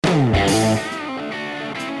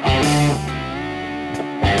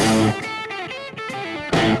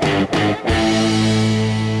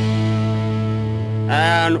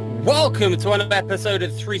Welcome to another episode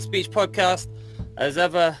of the Free Speech Podcast. As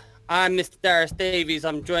ever, I'm Mr. Darius Davies.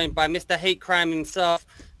 I'm joined by Mr. Hate Crime himself,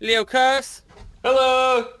 Leo Kearse.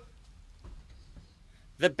 Hello!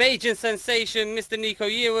 The Beijing sensation, Mr. Nico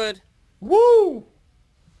Yearwood. Woo!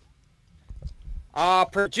 Our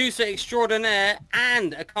producer extraordinaire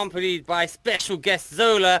and accompanied by special guest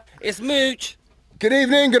Zola, it's Mooch. Good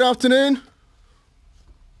evening, good afternoon.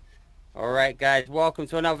 All right, guys, welcome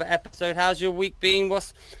to another episode. How's your week been?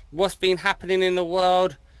 What's been happening in the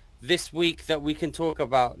world this week that we can talk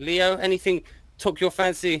about? Leo, anything took your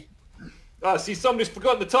fancy? See, somebody's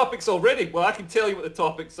forgotten the topics already. Well, I can tell you what the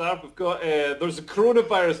topics are. We've got, there's a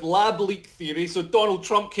coronavirus lab leak theory. So Donald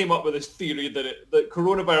Trump came up with this theory that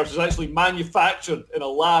coronavirus is actually manufactured in a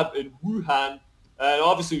lab in Wuhan. And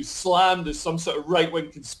obviously was slammed as some sort of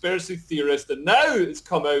right-wing conspiracy theorist. And now it's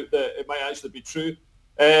come out that it might actually be true.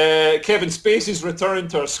 Kevin Spacey's returning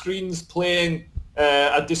to our screens playing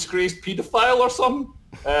a disgraced paedophile or something,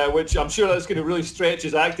 which I'm sure that's going to really stretch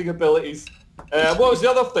his acting abilities. What was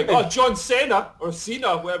the other thing? Oh, John Cena, or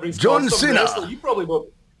Cena, whatever he's called. John Cena. Wrestler. You probably know.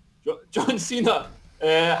 John Cena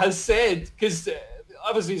has said, because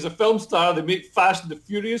obviously he's a film star, they make Fast and the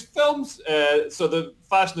Furious films. So the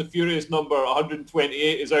Fast and the Furious number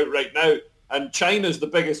 128 is out right now, and China's the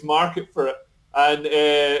biggest market for it. And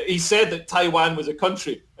he said that Taiwan was a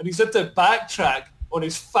country, and he's had to backtrack on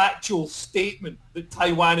his factual statement that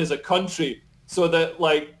Taiwan is a country, so that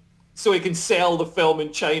so he can sell the film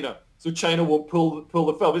in China, so China won't pull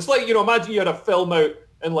the film. It's like, imagine you had a film out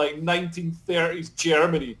in 1930s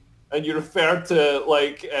Germany, and you referred to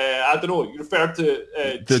you referred to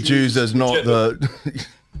The Jews as not the...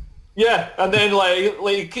 Yeah, and then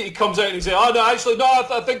he comes out and he says, "Oh no, actually no,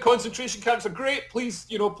 I think concentration camps are great. Please,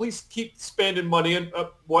 please keep spending money and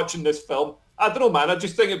watching this film." I don't know, man. I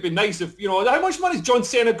just think it'd be nice if how much money's John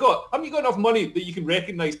Cena got? Haven't you got enough money that you can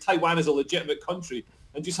recognise Taiwan as a legitimate country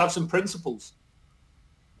and just have some principles?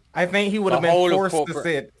 I think he would have been forced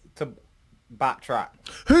to backtrack.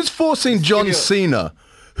 Who's forcing John Cena?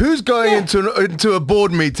 Who's going into a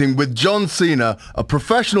board meeting with John Cena, a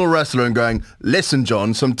professional wrestler, and going, "Listen,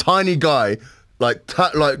 John, some tiny guy, like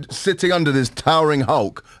sitting under this towering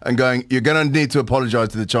Hulk, and going, you're going to need to apologize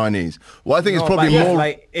to the Chinese." Well, I think it's probably more...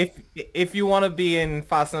 Like, if you want to be in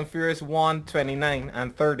Fast and Furious 1, 29,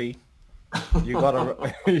 and 30, you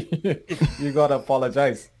gotta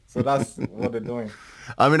apologize. So that's what they're doing.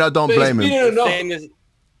 I mean, I don't blame him.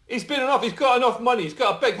 He's been enough. He's got enough money. He's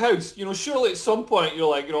got a big house. Surely at some point you're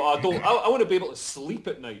like, I want to be able to sleep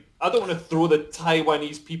at night. I don't want to throw the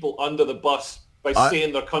Taiwanese people under the bus by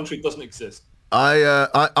saying their country doesn't exist.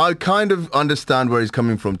 I kind of understand where he's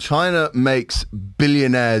coming from. China makes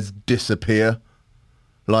billionaires disappear.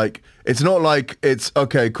 Like, it's not like it's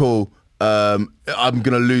okay, cool. I'm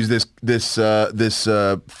gonna lose this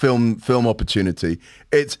film opportunity.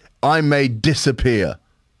 It's I may disappear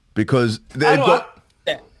because they've got.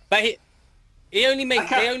 But they only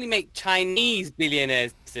make Chinese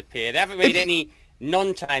billionaires disappear. They haven't made any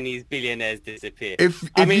non-Chinese billionaires disappear.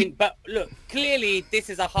 But look, clearly this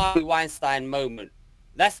is a Harvey Weinstein moment.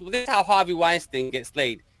 This is how Harvey Weinstein gets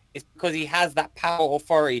laid. It's because he has that power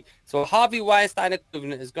authority. So Harvey Weinstein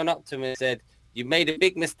equivalent has gone up to him and said, "You made a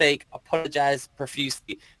big mistake. Apologize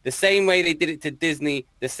profusely." The same way they did it to Disney,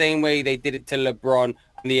 the same way they did it to LeBron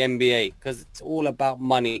and the NBA, because it's all about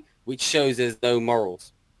money, which shows there's no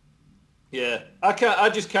morals. Yeah, I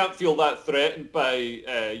just can't feel that threatened by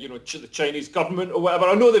the Chinese government or whatever.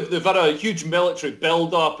 I know they've had a huge military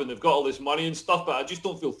build up and they've got all this money and stuff, but I just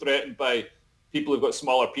don't feel threatened by people who've got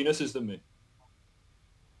smaller penises than me.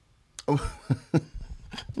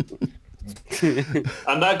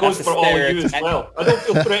 And that goes for all of you as well. I don't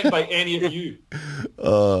feel threatened by any of you.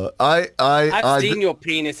 I've seen your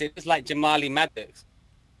penis. It was like Jamali Maddox.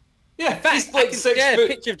 Yeah, he's like 6 foot. A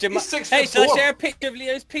picture of hey, shall I share a picture of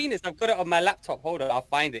Leo's penis? I've got it on my laptop. Hold on, I'll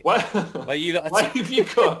find it. What? Why have you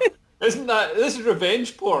got? This is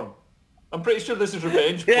revenge porn. I'm pretty sure this is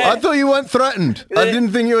revenge porn. I thought you weren't threatened. I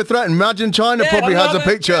didn't think you were threatened. Imagine China probably has a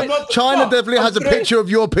picture. China definitely has a picture of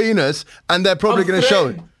your penis, and they're probably going to show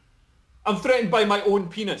it. I'm threatened by my own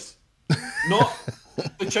penis, not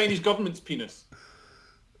the Chinese government's penis.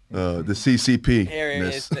 The CCP. Here it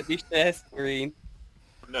is. Let me share screen.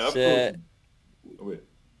 No,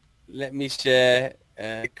 let me share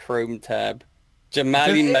Chrome tab.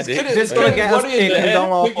 Jamali Maddox. It's going to get us taken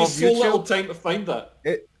down off of so little time to find that.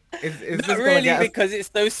 Not really, because it's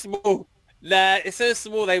so small. Nah, it's so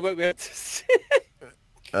small they won't be able to see.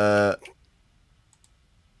 There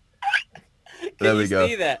we go.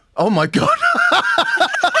 See that? Oh my god!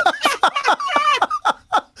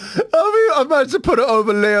 I mean, I managed to put it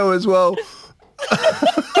over Leo as well.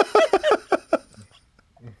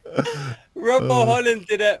 Holland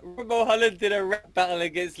did a rap battle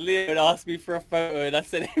against Leo and asked me for a photo, and I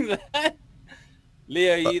sent him that.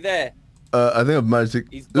 Leo, are you there? I think I've managed to...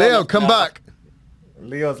 Leo, come back!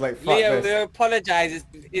 Leo's like, fuck Leo, this. Leo, apologise.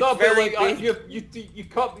 It's No, but very like, big. you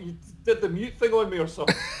did the mute thing on me or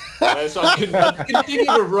something. So I didn't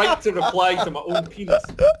even right to reply to my own penis.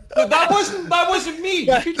 No, that wasn't me.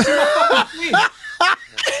 You couldn't see my fucking face.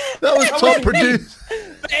 That was top produced.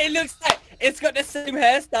 But it looks like it's got the same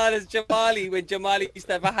hairstyle as Jamali when Jamali used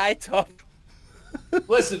to have a high top.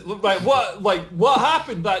 Listen, right, what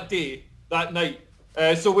happened that night?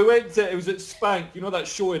 So we went to, it was at Spank, you know that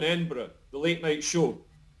show in Edinburgh, the late night show.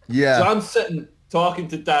 Yeah. So I'm sitting talking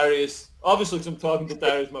to Darius. Obviously, because I'm talking to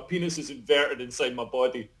Darius, my penis is inverted inside my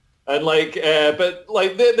body, and but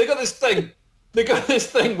they got this thing. They got this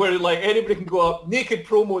thing where like anybody can go up, naked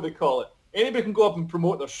promo they call it. Anybody can go up and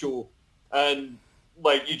promote their show, and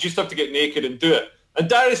like you just have to get naked and do it. And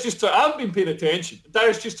Darius I haven't been paying attention.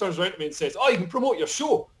 Darius just turns around to me and says, "Oh, you can promote your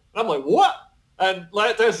show." And I'm like, "What?" And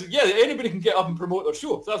like Darius says, "Yeah, anybody can get up and promote their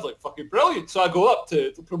show." So I was like, "Fucking brilliant!" So I go up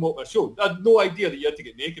to promote my show. I had no idea that you had to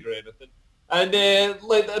get naked or anything. And they're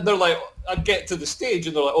like, I get to the stage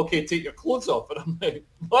and they're like, "Okay, take your clothes off." And I'm like,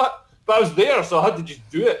 "What?" But I was there, so I had to just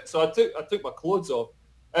do it. So I took my clothes off.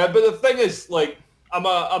 But the thing is, like, I'm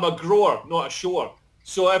a grower, not a shower.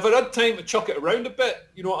 So if I had time to chuck it around a bit,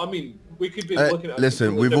 you know what I mean? We could be looking at.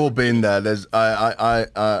 Listen, we've all been there.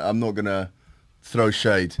 I'm not gonna throw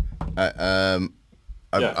shade. I'm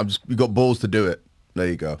just, you got balls to do it. There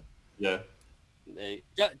you go. Yeah.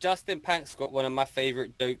 Justin Pank's got one of my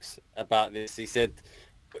favorite jokes about this. He said,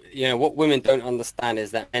 you know, what women don't understand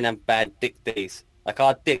is that men have bad dick days. Like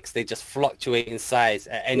our dicks, they just fluctuate in size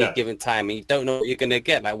at any given time, and you don't know what you're gonna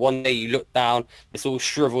get. Like one day you look down, it's all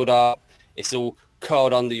shriveled up, it's all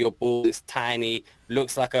curled under your balls, it's tiny,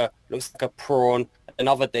 looks like a prawn. And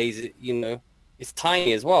other days, you know, it's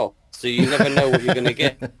tiny as well. So you never know what you're gonna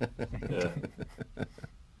get.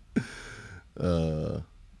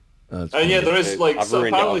 And yeah, there is like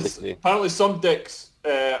apparently some dicks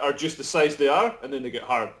are just the size they are, and then they get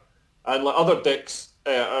hard, and like other dicks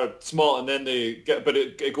are small, and then they get, but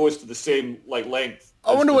it goes to the same like length.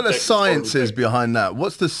 I wonder what the science is behind that.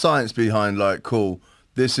 What's the science behind like, cool,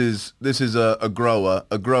 this is a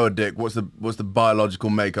grower dick. What's the biological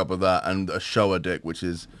makeup of that, and a shower dick, which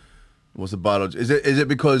is what's the biology? Is it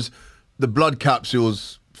because the blood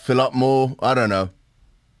capsules fill up more? I don't know.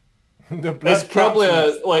 It's probably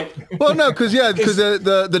like. Well, no, because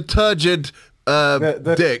the turgid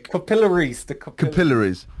the dick capillaries.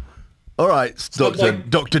 Capillaries. All right,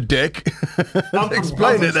 Dr. Dick.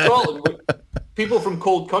 Explain it then. Scotland, people from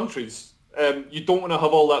cold countries, you don't want to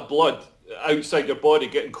have all that blood outside your body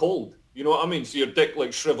getting cold. You know what I mean? So your dick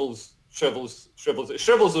like shrivels. Shrivels is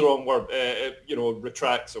the wrong word.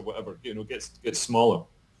 Retracts or whatever. You know, gets smaller.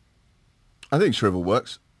 I think shrivel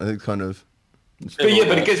works. I think kind of. But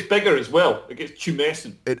it gets bigger as well. It gets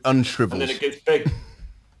tumescent. It unshrivels. And then it gets big.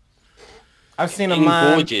 I've seen a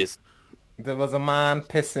man. Gorgeous. There was a man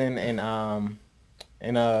pissing in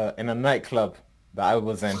a nightclub that I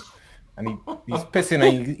was in, and he's pissing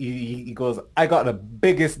and he goes, "I got the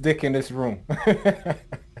biggest dick in this room."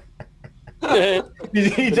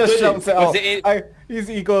 he just shouts it out.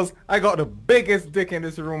 He goes, "I got the biggest dick in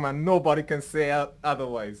this room, and nobody can say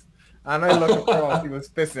otherwise." And I look across, he was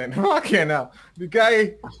pissing. Fucking hell. The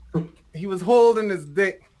guy, he was holding his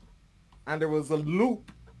dick, and there was a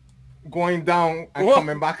loop going down and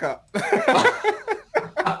coming back up.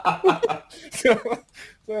 so it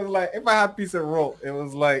was like, if I had a piece of rope, it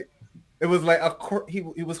was like he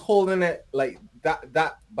was holding it like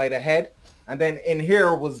that by the head, and then in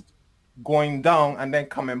here was going down and then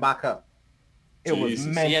coming back up. It was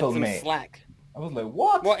mental, mate. Slack. I was like,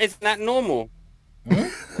 what? What, isn't that normal?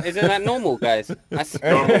 Isn't that normal, guys? That's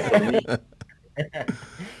normal for me.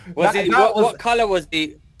 What color was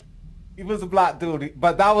he? He was a black dude,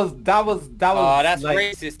 but that was. Oh, that's like,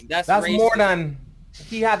 racist. That's racist. More than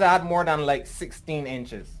he had to have more than like 16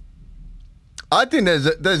 inches. I think there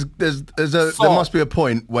must be a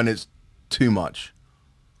point when it's too much.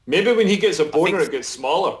 Maybe when he gets a boner, it gets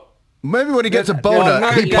smaller. Maybe when he gets a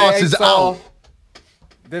boner, he passes out.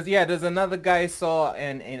 There's another guy I saw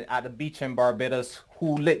at the beach in Barbados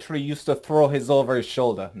who literally used to throw his over his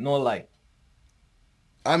shoulder. No lie.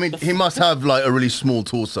 I mean, he must have like a really small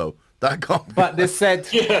torso. That can't. But they said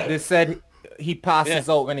he passes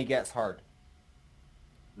out when he gets hard.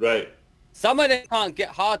 Right. Some of them can't get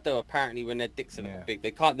hard though. Apparently, when their dicks are big,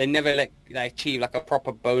 they can't. They never achieve like a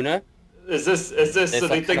proper boner. Is this so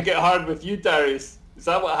they didn't get hard with you, Darius? Is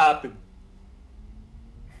that what happened?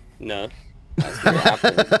 No. That's what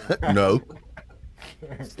happened. No.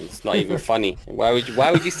 It's not even funny. Why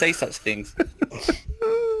would you say such things?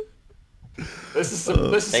 This is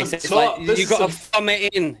some you got to thumb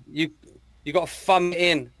it in. You got to thumb it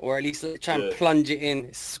in, or at least try and plunge it in.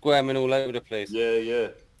 It's squirming all over the place. Yeah.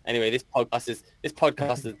 Anyway, this podcast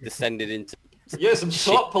has descended into some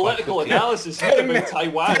top political analysis here about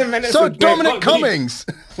Taiwan. So Dominic Cummings,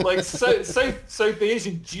 like South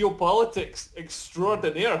Asian geopolitics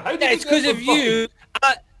extraordinaire. How did it's because of you.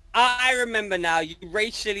 I remember now. You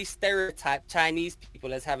racially stereotype Chinese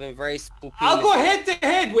people as having very small penises. I'll go head to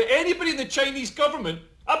head with anybody in the Chinese government.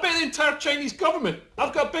 I bet the entire Chinese government,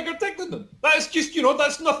 I've got a bigger dick than them. That's just,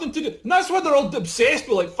 that's nothing to do. And that's why they're all obsessed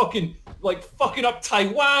with fucking up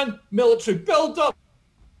Taiwan, military build-up,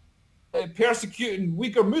 persecuting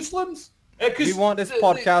Uyghur Muslims. We want this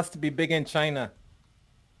podcast to be big in China.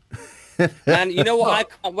 And you know what? I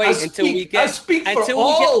can't wait until we get free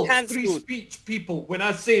speech people when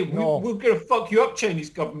I say we're going to fuck you up,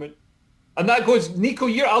 Chinese government. And that goes, Nico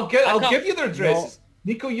Yearwood, I'll give you their addresses.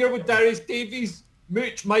 No. Nico Yearwood, Darius Davies,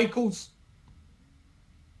 Mooch, Michaels.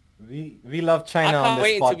 We love China on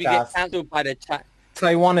this podcast. I can't wait until we get cancelled by the chat.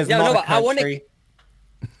 Taiwan is not a country.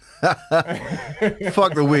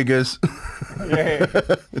 Fuck the Uyghurs.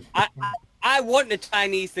 I want the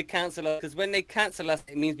Chinese to cancel us, because when they cancel us,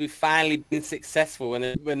 it means we've finally been successful. When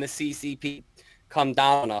the CCP come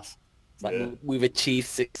down on us, it's like we've achieved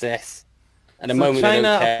success. At the moment,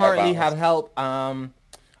 China apparently had help.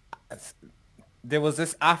 There was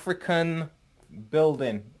this African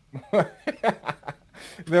building.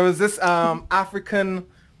 There was this African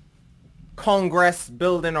Congress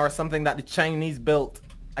building or something that the Chinese built.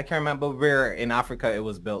 I can't remember where in Africa it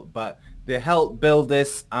was built, but they helped build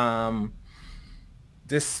this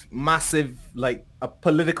this massive, like a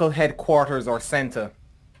political headquarters or center,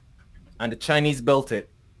 and the Chinese built it.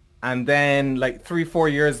 And then like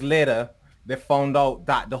 3-4 years later, they found out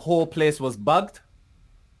that the whole place was bugged.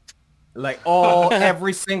 Like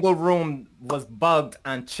every single room was bugged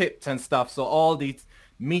and chipped and stuff. So all these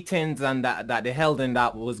meetings and that they held in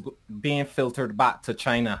that was being filtered back to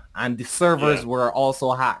China, and the servers were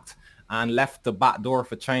also hacked and left the back door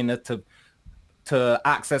for China to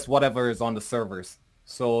access whatever is on the servers.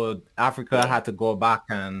 So Africa had to go back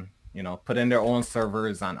and put in their own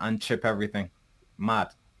servers and unchip everything. Mad.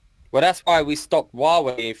 Well, that's why we stopped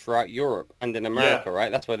Huawei throughout Europe and in America,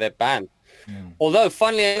 right? That's why they're banned. Although,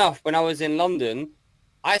 funnily enough, when I was in London,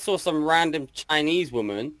 I saw some random Chinese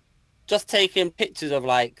woman just taking pictures of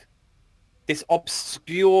like this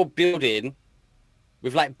obscure building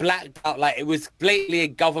with like blacked out, like it was blatantly a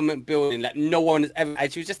government building, like no one has ever,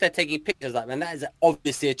 and she was just there taking pictures like, man, that is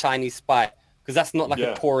obviously a Chinese spy, because that's not like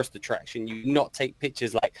a tourist attraction. You not take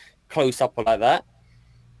pictures like close up or like that.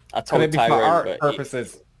 I told Tyrone, for art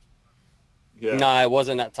purposes. No, it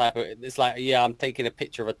wasn't that type of. It's like, I'm taking a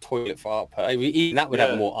picture of a toilet for art. Even that would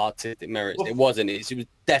have more artistic merits. Well, it wasn't. She was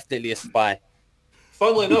definitely a spy.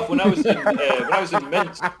 Funnily enough, when I was in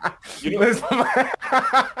Minsk,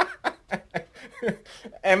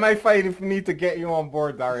 am I fine if we need to get you on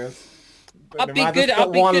board, Darius? I'll be good,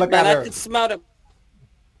 man. I can smell them.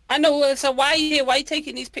 I know. So why are you here? Why are you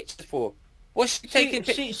taking these pictures for? What's she taking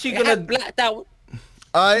pictures? She gonna blacked out.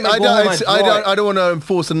 I don't want to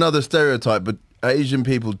enforce another stereotype, but Asian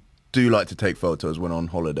people do like to take photos when on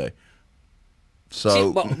holiday.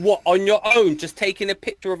 So, what on your own? Just taking a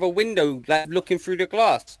picture of a window, like looking through the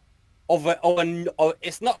glass of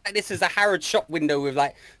it's not like this is a Harrods shop window with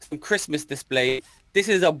like some Christmas display. This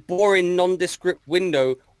is a boring, nondescript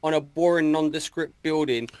window on a boring, nondescript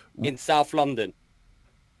building in South London.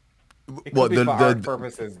 It could be for art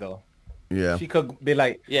purposes, though. Yeah, she could be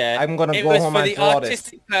like, I'm gonna go home and draw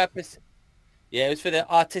this. Yeah, it was for the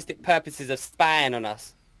artistic purposes of spying on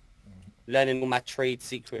us, learning all my trade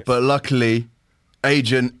secrets. But luckily,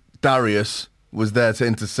 Agent Darius was there to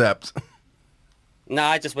intercept. No,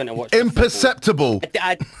 I just went and watched. Imperceptible.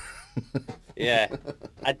 I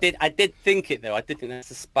did think it though. I did think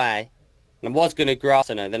that's a spy. And I was gonna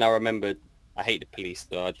grasp on her. Then I remembered I hate the police,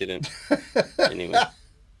 so I didn't. Anyway.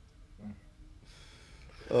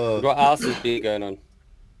 What else is going on?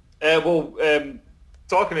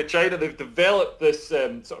 Talking to China, they've developed this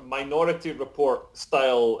sort of Minority Report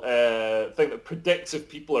style thing that predicts if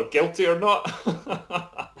people are guilty or not.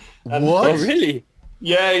 What? Oh, really?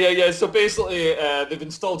 Yeah. So basically, they've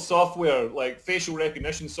installed software, like facial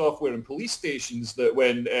recognition software in police stations, that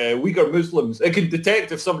when Uyghur Muslims, it can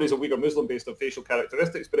detect if somebody's a Uyghur Muslim based on facial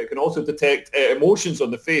characteristics, but it can also detect emotions on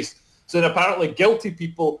the face. So then apparently guilty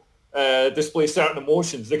people display certain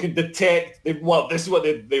emotions. They can detect, this is what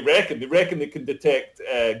they reckon. They reckon they can detect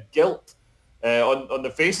guilt on the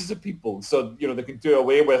faces of people, so they can do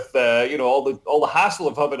away with all the hassle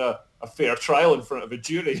of having a fair trial in front of a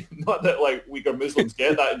jury. Not that like Uyghur Muslims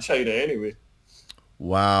get that in China anyway.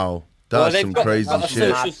 Wow, that's some crazy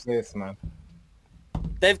shit.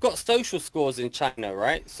 They've got social scores in China,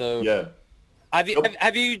 right? So yeah. Have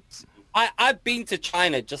you? I've been to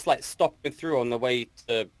China, just like stopping through on the way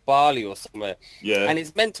to Bali or somewhere. Yeah. And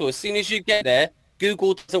it's mental. As soon as you get there,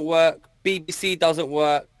 Google doesn't work, BBC doesn't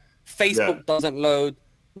work, Facebook doesn't load.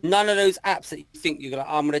 None of those apps that you think you're gonna,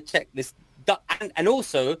 I'm gonna check this. And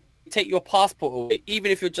also take your passport away.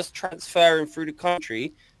 Even if you're just transferring through the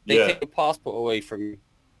country, they take your passport away from you.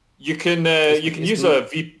 You can use a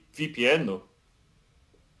VPN though.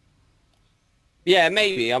 Yeah,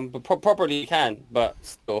 maybe. Probably you can, but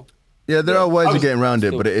still. Yeah, there are ways of getting around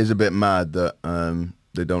it, but it is a bit mad that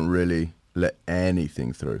they don't really let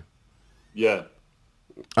anything through. Yeah.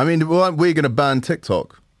 I mean, we're going to ban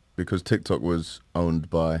TikTok because TikTok was owned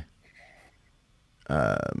by Who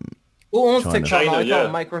owns China. TikTok? I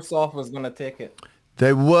thought Microsoft was going to take it.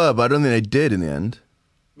 They were, but I don't think they did in the end.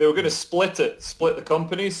 They were going to split the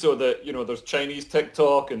company so that, there's Chinese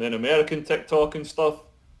TikTok and then American TikTok and stuff.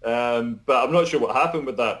 But I'm not sure what happened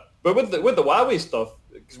with that. But with the Huawei stuff,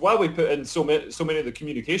 because Huawei put in so many of the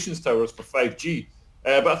communications towers for 5G,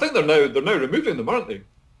 but I think they're now removing them, aren't they?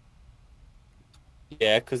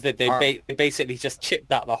 Yeah, because they basically just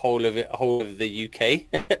chipped out the whole of the UK.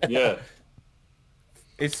 Yeah.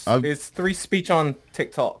 Is free speech on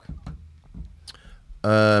TikTok?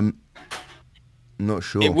 Not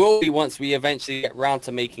sure. It will be once we eventually get round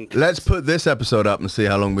to making clips. Let's put this episode up and see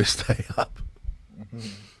how long we stay up.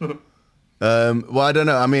 Well, I don't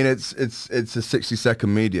know. I mean, it's a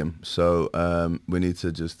 60-second medium, so we need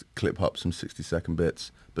to just clip up some 60-second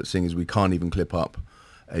bits. But seeing as we can't even clip up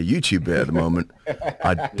a YouTube bit at the moment,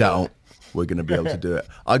 I doubt we're going to be able to do it.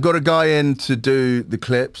 I got a guy in to do the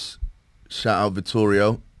clips. Shout out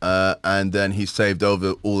Vittorio. And then he saved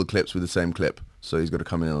over all the clips with the same clip. So he's got to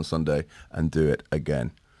come in on Sunday and do it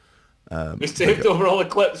again. He saved over all the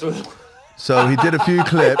clips. So he did a few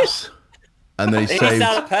clips. And then he saved. He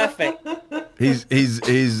sounded perfect.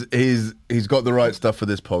 He's got the right stuff for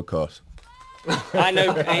this podcast. I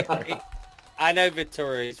know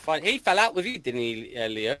Vittorio is fine. He fell out with you, didn't he,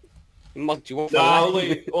 Leo? He mugged you off. No,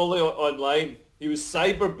 only online. He was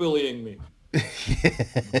cyberbullying me.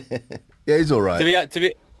 Yeah, he's all right.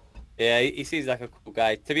 Yeah, he seems like a cool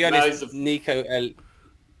guy. To be honest, Nico,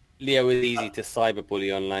 Leo is easy to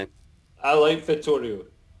cyberbully online. I like Vittorio,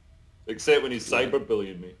 except when he's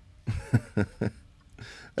cyberbullying me.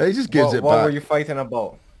 He just gives it back. What were you fighting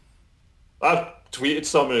about? I tweeted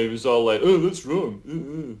something and he was all like, "Oh, that's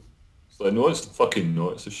wrong." It's like, no, it's fucking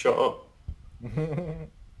not. So shut up.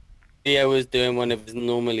 Leo was doing one of his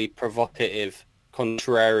normally provocative,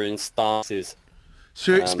 contrarian stances.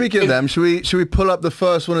 Speaking of them, should we pull up the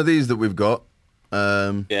first one of these that we've got?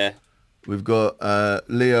 Yeah. We've got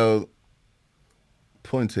Leo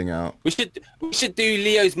pointing out. We should do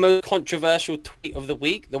Leo's most controversial tweet of the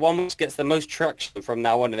week, the one which gets the most traction from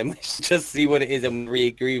now on, and then we should just see what it is and we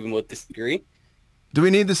agree and we'll disagree. Do we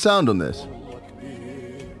need the sound on this?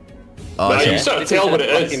 No, you sort of tell what it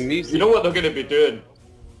is. Music. You know what they're going to be doing.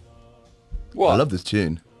 What? I love this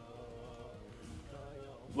tune.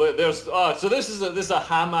 Look, so this is a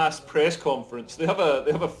Hamas press conference. They have a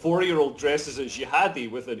 4-year-old dresses as jihadi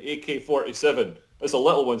with an AK-47. It's a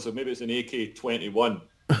little one, so maybe it's an AK-21.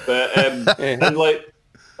 But and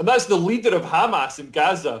that's the leader of Hamas in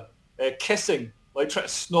Gaza kissing, like trying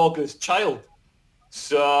to snog his child.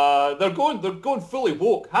 So they're going fully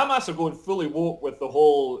woke. Hamas are going fully woke with the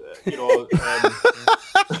whole,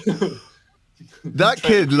 That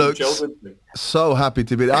kid looks so happy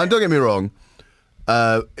to be there. And don't get me wrong.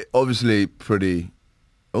 Obviously pretty.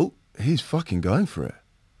 Oh, he's fucking going for it.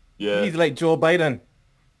 Yeah, he's like Joe Biden.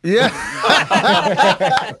 Yeah.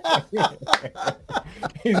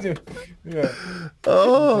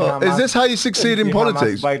 Oh, is this how you succeed in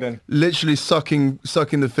politics? Literally sucking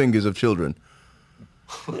the fingers of children.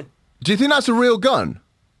 Do you think that's a real gun?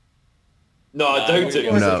 No, I doubt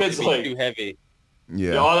it. No. The kid's like too heavy.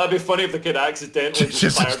 Yeah. Oh, that'd be funny if the kid accidentally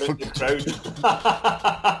just fired into the crowd.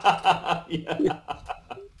 Yeah.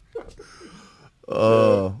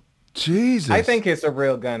 Oh, Jesus. I think it's a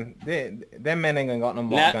real gun. Them men ain't gonna got no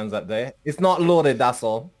more guns up there. It's not loaded, that's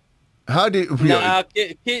all. How do you...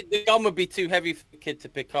 the gun would be too heavy for the kid to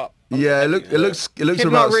pick up. Yeah, it looks Kid's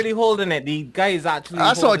about... not really holding it. The guy is actually...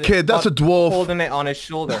 That's not a kid, that's a dwarf. Holding it on his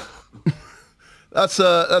shoulder. That's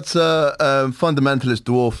a fundamentalist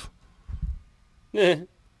dwarf. Yeah.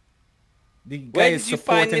 The guy is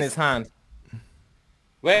supporting his hand.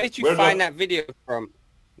 Where did you find that video from?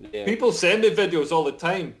 Yeah. People send me videos all the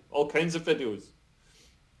time, all kinds of videos.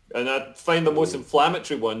 And I find the most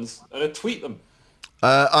inflammatory ones and I tweet them.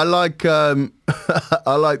 I like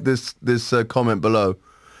I like this comment below.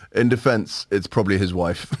 In defense, it's probably his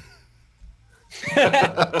wife.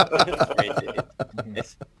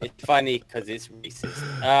 It's funny because it's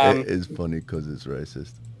racist. It is funny because it's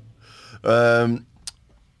racist.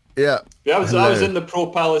 Yeah, I was in the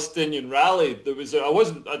pro-Palestinian rally.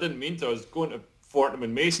 I didn't mean to. I was going to Fortnum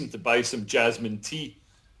and Mason to buy some jasmine tea,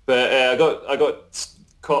 but I got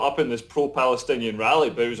caught up in this pro-Palestinian rally.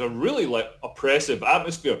 But it was a really oppressive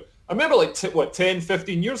atmosphere. I remember 10,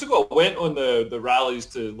 15 years ago, I went on the rallies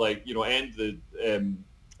to end the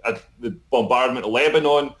bombardment of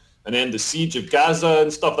Lebanon and end the siege of Gaza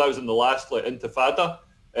and stuff. That was in the last Intifada.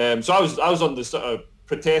 So I was on the sort of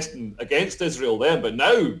protesting against Israel then, but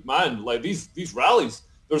now, man, these rallies,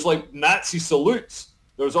 there's Nazi salutes.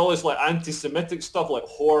 There's all this anti-Semitic stuff,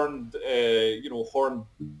 horned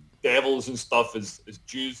devils and stuff as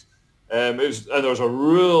Jews. And there was a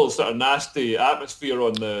real sort of nasty atmosphere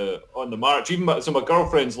on the march. Even my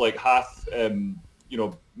girlfriend's half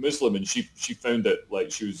Muslim, and she found it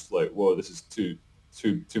she was whoa, this is too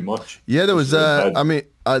much. Yeah, there was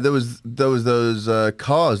there was those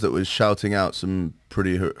cars that was shouting out some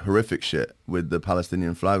pretty horrific shit with the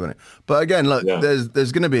Palestinian flag on it. But again,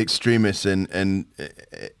 there's going to be extremists in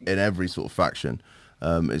every sort of faction.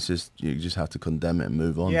 It's just you just have to condemn it and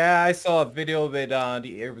move on. Yeah, I saw a video with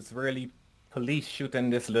the Israeli police shooting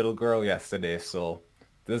this little girl yesterday. So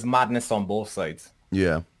there's madness on both sides.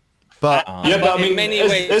 Yeah, but I mean, in many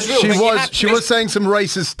ways, she was saying some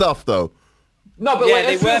racist stuff though. No, but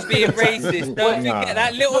they weren't being racist. Don't forget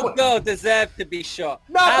that little girl deserved to be shot.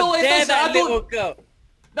 No, How dare that little girl?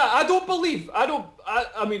 No, I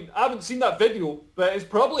mean, I haven't seen that video, but it's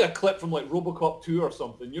probably a clip from RoboCop 2 or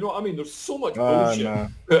something. You know what I mean? There's so much bullshit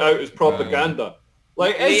put out as propaganda.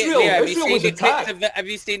 Israel was attacked. Have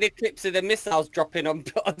you seen the clips of the missiles dropping on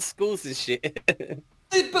schools and shit?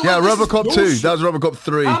 RoboCop 2. That was RoboCop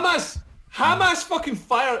 3. Hamas fucking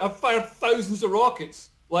fired thousands of rockets.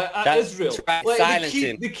 At Israel.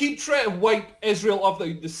 They keep trying to wipe Israel off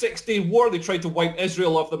the 6-day war. They tried to wipe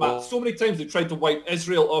Israel off the map. So many times they tried to wipe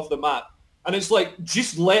Israel off the map. And it's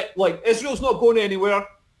just Israel's not going anywhere.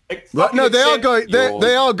 No, they are going.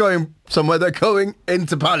 They are going somewhere. They're going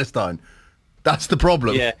into Palestine. That's the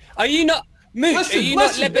problem. Yeah. Are you not Mooch? Are you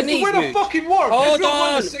not Lebanese? If they win a fucking war, Hold Israel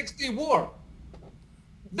on. won the 6-day war.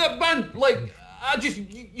 That man,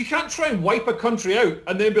 you can't try and wipe a country out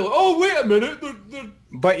and then be like, oh wait a minute, they're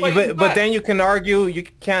but then you can argue you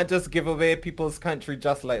can't just give away people's country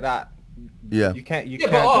just like that. Yeah. You can't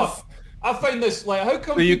I find this how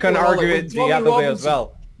come so you can argue it the other way as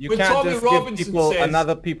well. You can't just give people says,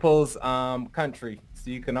 another people's country. So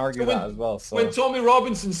you can argue that as well. So when Tommy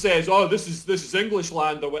Robinson says, "Oh, this is English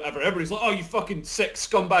land" or whatever, everybody's like, "Oh, you fucking sick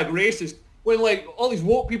scumbag racist." When all these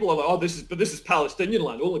woke people are like, "Oh, this is Palestinian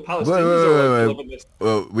land. Only Palestinians are living this."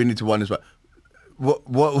 Well, we need to wind this back. What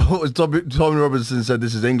was Tommy Robinson said?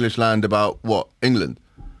 This is English land about what? England?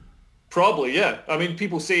 Probably, yeah. I mean,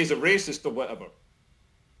 people say he's a racist or whatever.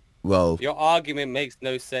 Well, your argument makes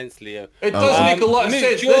no sense, Leo. It does make a lot of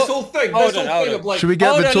sense. This whole thing of should we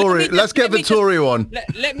get Vittorio? Let's get Vittorio on.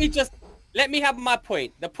 Let me have my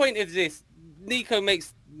point. The point is this: Nico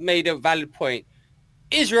made a valid point.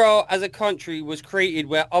 Israel as a country was created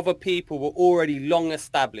where other people were already long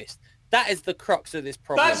established. That is the crux of this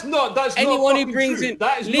problem. That's not anyone who brings true. in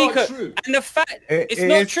that is Nico, not true. And the fact it's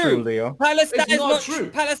not true. Leo. Palestine is not true.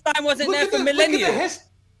 Palestine wasn't there for millennia.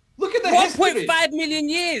 Look at the history. 1.5 million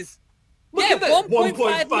years. Look yeah, at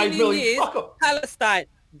 1.5 million years. Palestine.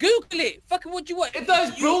 Google it. Fucking what do you want?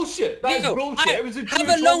 That's bullshit. That is bullshit. It was a have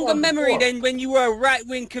a longer memory than when you were a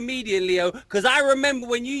right-wing comedian, Leo. Because I remember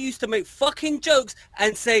when you used to make fucking jokes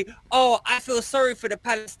and say, "Oh, I feel sorry for the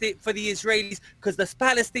Israelis because the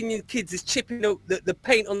Palestinian kids is chipping the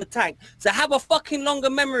paint on the tank." So have a fucking longer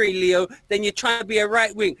memory, Leo, than you're trying to be a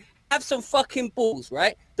right-wing. Have some fucking balls,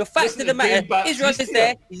 right? The fact of the matter, Israel is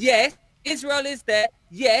there. Yes, Israel is there.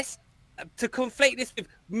 Yes, to conflate this with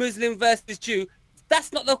Muslim versus Jew.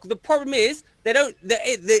 That's not the problem. Is they don't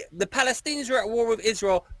the Palestinians are at war with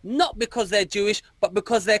Israel not because they're Jewish but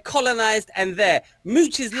because they're colonized and there.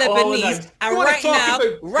 Mooch is Lebanese and right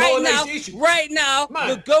now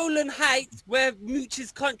the Golan Heights where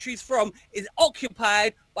Mooch's country's from is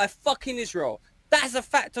occupied by fucking Israel. That's a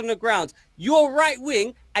fact on the ground. You're right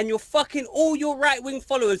wing and all your right wing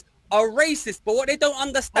followers are racist, but what they don't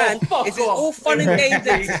understand is it's all fun and games.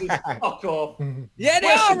 Fuck off. Yeah, they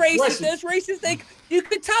are racist. There's racist. You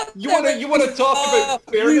could tell. You want to talk about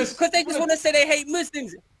fairness? Because they just want to say they hate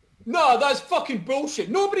Muslims. No, that's fucking bullshit.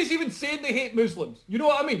 Nobody's even saying they hate Muslims. You know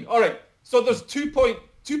what I mean? All right. So there's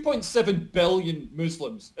 2.7 billion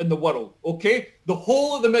Muslims in the world, okay? The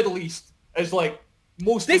whole of the Middle East is like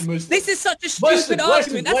mostly Muslims. This is such a stupid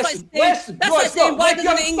argument. That's like saying, why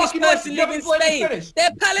doesn't an English person live in Spain?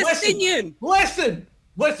 They're Palestinian. Listen.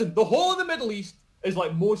 The whole of the Middle East is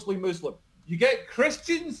like mostly Muslim. You get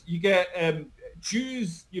Christians, you get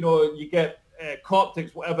Jews, you get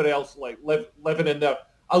Coptics, whatever else, like living in there.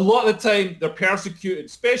 A lot of the time, they're persecuted,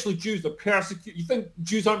 especially Jews. They're persecuted. You think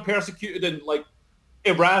Jews aren't persecuted in like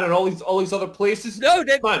Iran and all these other places? No,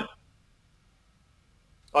 man.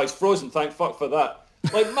 Oh, he's frozen. Thank fuck for that.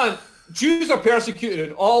 Like, man, Jews are persecuted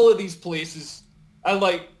in all of these places, and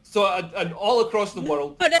like and all across the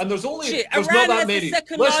world. And there's not that many.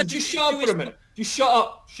 Listen, just shut up for a minute. Just shut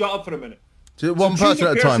up for a minute. One person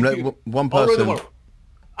at a time. One person.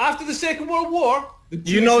 After the Second World War.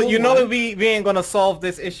 You know, we ain't gonna solve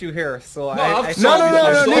this issue here. So No,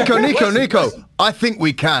 Nico. I think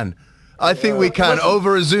we can.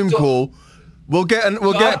 Over a Zoom call. We'll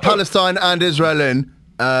get Palestine and Israel in,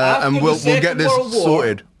 and we'll get this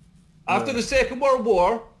sorted. After the Second World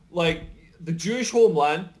War, like the Jewish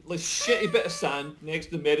homeland, like shitty bit of sand next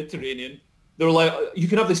to the Mediterranean. They were like, you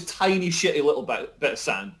can have this tiny shitty little bit of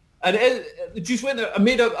sand, and the Jews went there and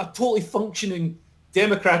made a totally functioning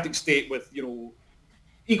democratic state with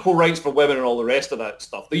equal rights for women and all the rest of that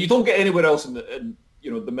stuff that you don't get anywhere else in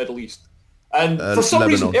the Middle East. And for some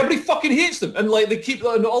reason, everybody fucking hates them, and like they keep,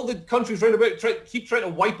 and all the countries round about keep trying to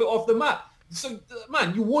wipe it off the map. So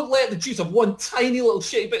man, you won't let the Jews have one tiny little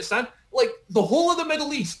shitty bit of sand. Like the whole of the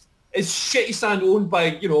Middle East is shitty sand owned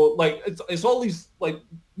by it's all these like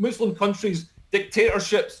Muslim countries,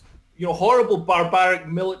 dictatorships, horrible barbaric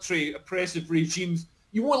military oppressive regimes.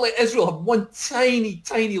 You won't let Israel have one tiny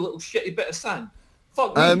little shitty bit of sand.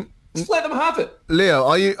 Fuck me. Just let them have it. Leo,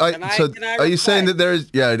 are you saying that there is?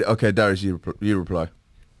 Yeah. Okay, Darius, you reply.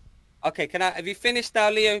 Okay, have you finished now,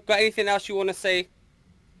 Leo? Got anything else you want to say?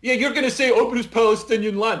 Yeah, you're going to say open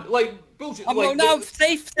Palestinian land, like bullshit.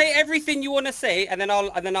 Say everything you want to say, and then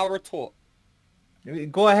I'll retort.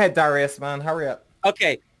 Go ahead, Darius, man. Hurry up.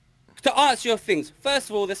 Okay. To answer your things, first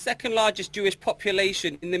of all, the second largest Jewish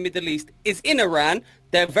population in the Middle East is in Iran.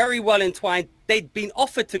 They're very well entwined. They've been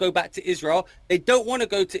offered to go back to Israel. They don't want to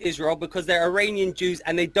go to Israel because they're Iranian Jews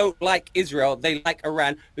and they don't like Israel. They like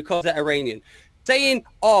Iran because they're Iranian. Saying,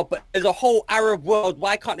 but there's a whole Arab world.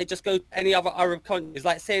 Why can't they just go to any other Arab countries?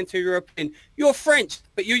 Like saying to a European, you're French,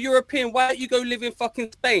 but you're European. Why don't you go live in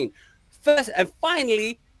fucking Spain? First and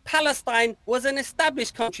finally, Palestine was an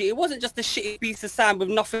established country. It wasn't just a shitty piece of sand with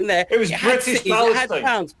nothing there. It was British Palestine. It had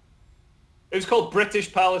towns. It was called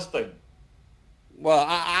British Palestine. Well,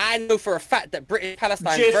 I know for a fact that British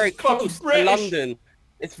Palestine is very close to London.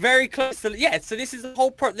 It's very close to... Yeah, so this is the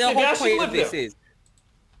whole point of this is...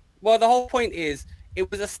 Well, the whole point is it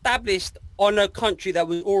was established on a country that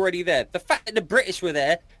was already there. The fact that the British were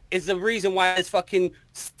there is the reason why there's fucking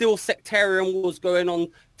still sectarian wars going on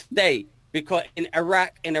today. Because in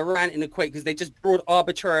Iraq, in Iran, in the Kuwait, because they just brought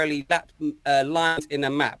arbitrarily lines in a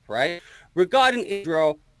map, right? Regarding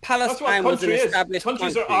Israel, Palestine was an established country.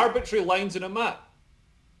 Countries are arbitrary lines in a map.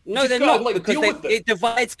 No, they're not, because it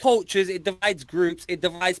divides cultures, it divides groups, it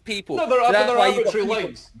divides people. No, they're arbitrary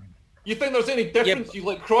lines. You think there's any difference?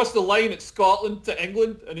 You cross the line at Scotland to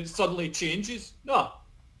England and it suddenly changes? No.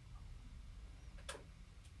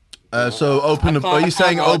 So open. Are you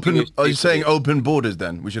saying open? Are you saying open borders?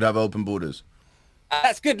 Then we should have open borders.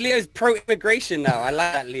 That's good. Leo's pro-immigration now. I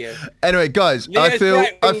like that, Leo. Anyway, guys, I feel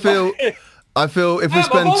if we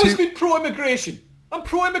spend I've always been pro-immigration. I'm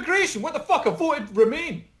pro-immigration. What the fuck? I voted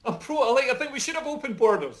Remain. I'm pro. I think we should have open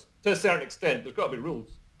borders to a certain extent. There's got to be rules.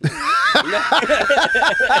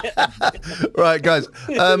 Right, guys.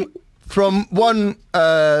 From one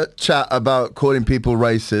chat about calling people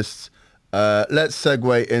racists. Let's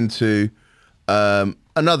segue into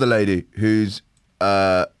another lady who's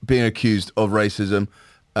being accused of racism.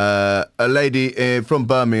 A lady from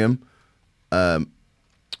Birmingham. So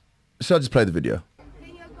I'll just play the video.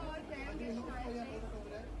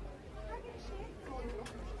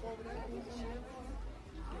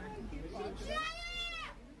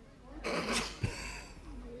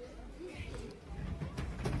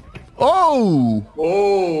 Oh!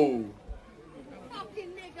 Oh!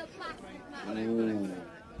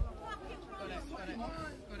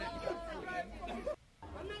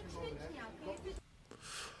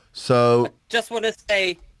 So just want to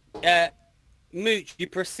say, Mooch, you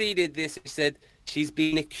preceded this. You said She's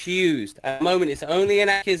been accused. At the moment, it's only an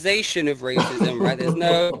accusation of racism, right? There's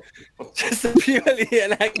no, just purely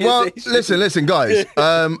an accusation. Well, listen, guys.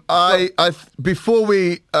 Before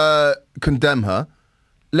we condemn her,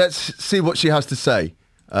 let's see what she has to say,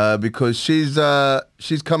 because she's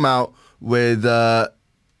come out with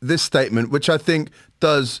this statement, which I think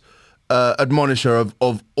does admonish her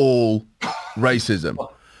of all racism.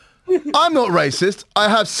 I'm not racist. I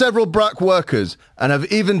have several black workers and have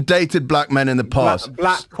even dated black men in the past.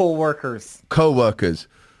 Black co-workers. Co-workers.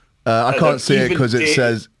 I can't see it because it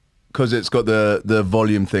says, because it's got the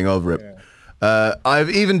volume thing over it. Yeah. I've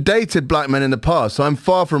even dated black men in the past, so I'm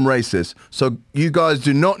far from racist. So you guys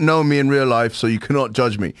do not know me in real life, so you cannot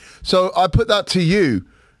judge me. So I put that to you,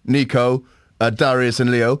 Nico, Darius and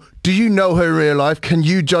Leo. Do you know her in real life? Can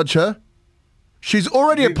you judge her? She's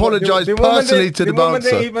already apologized personally to the bouncer.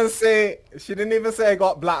 She didn't even say I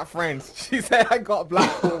got black friends. She said I got black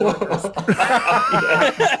co-workers.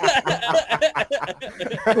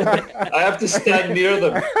 I have to stand near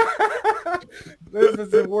them. This is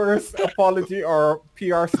the worst apology or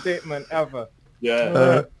PR statement ever.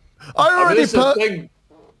 Yeah.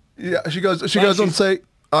 She goes on to say,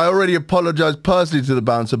 I already apologized personally to the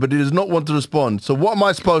bouncer, but he does not want to respond. So what am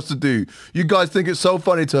I supposed to do? You guys think it's so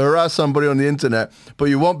funny to harass somebody on the internet, but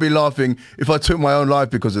you won't be laughing if I took my own life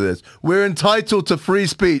because of this. We're entitled to free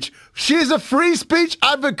speech. She's a free speech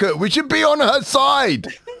advocate. We should be on her side.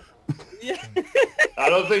 I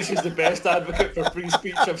don't think she's the best advocate for free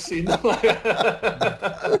speech I've seen. Trouble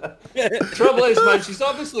is, man, she's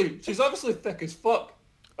obviously thick as fuck.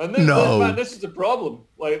 And this is the problem.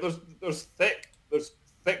 Like, there's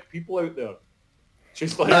thick people out there.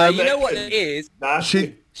 She's like, you know what it is?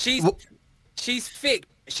 Nasty. She's thick.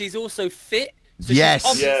 She's also fit. So yes.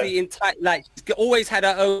 She's obviously she's always had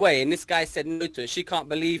her own way, and this guy said no to her. She can't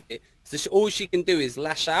believe it. So all she can do is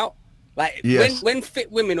lash out. Like when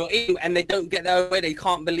fit women are in and they don't get their own way, they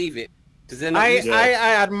can't believe it.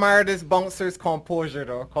 I admire this bouncer's composure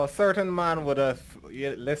though, because certain man would have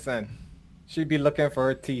listen. She'd be looking for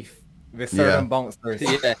her teeth. With certain bouncers,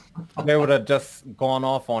 they would have just gone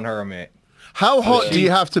off on her, mate. How hot do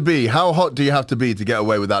you have to be? How hot do you have to be to get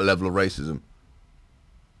away with that level of racism?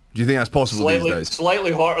 Do you think that's possible these days?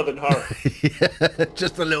 Slightly hotter than her. Yeah,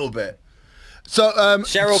 just a little bit. So,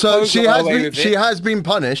 she has been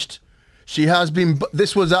punished. She has been.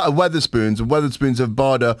 This was at a Weatherspoons, and Weatherspoons have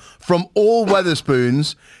barred her from all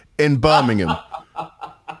Weatherspoons in Birmingham.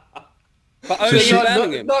 But only in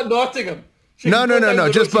Birmingham, not Nottingham. No,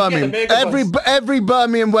 just Birmingham. Every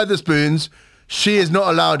Birmingham Weatherspoons, she is not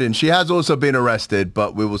allowed in. She has also been arrested,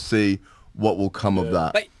 but we will see what will come of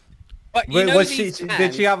that. But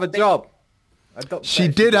did she have a job? She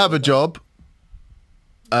did have a job.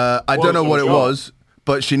 I don't know what it was,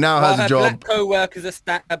 but she now has a job. Her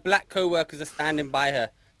black co-workers are standing by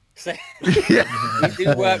her. So he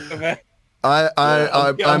did work for her.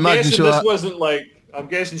 I imagine this wasn't like. I'm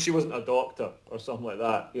guessing she wasn't a doctor or something like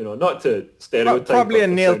that. You know, not to stereotype. Probably a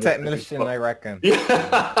nail technician, I reckon.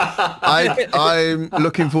 I'm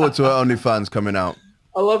looking forward to her OnlyFans coming out.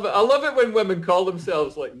 I love it when women call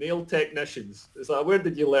themselves like nail technicians. It's like, where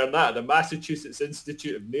did you learn that? The Massachusetts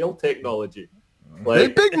Institute of Nail Technology.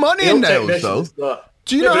 Like, there's big money in nails, though.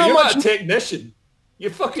 Do you know how much? You're not a technician.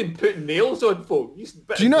 You're fucking putting nails on folk. Do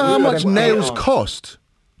you know how much nails cost?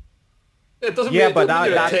 It doesn't but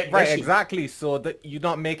that's right, exactly. So that you're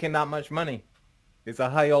not making that much money. It's a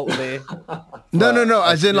high outlay. No.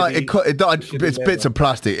 As in, like, it's bits of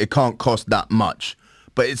plastic. It can't cost that much.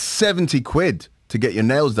 But it's 70 quid to get your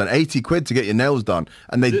nails done. 80 quid to get your nails done.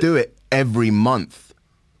 And they do it every month.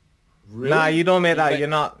 Really? Nah, you don't make that. You're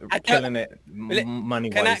not killing it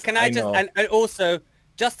money-wise. Can I just... And also,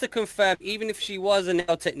 just to confirm, even if she was a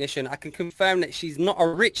nail technician, I can confirm that she's not a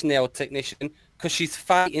rich nail technician, because she's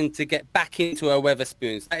fighting to get back into her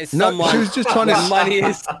Weatherspoons. That is someone. She was just trying to. Money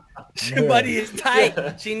is tight.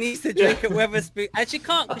 Yeah. She needs to drink at Weatherspoons, and she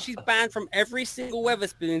can't because she's banned from every single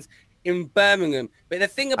Weatherspoons in Birmingham. But the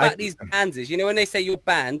thing about these bans is, you know, when they say you're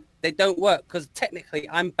banned, they don't work, because technically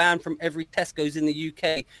I'm banned from every Tesco's in the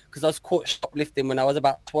UK because I was caught shoplifting when I was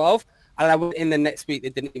about 12, and I went in the next week. They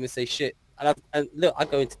didn't even say shit. And look, I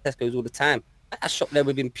go into Tesco's all the time. I shop there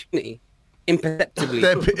with impunity. Imperceptibly.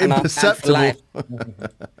 They're imperceptible.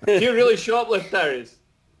 Do you really shoplift, Darius?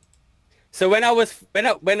 So when I was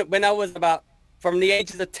about from the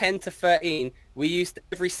ages of 10 to 13,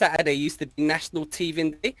 every Saturday used to be National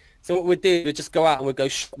Thieving Day. So what we'd do, we'd just go out and we'd go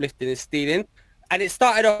shoplifting and stealing. And it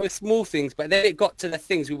started off with small things, but then it got to the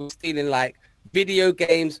things we were stealing, like video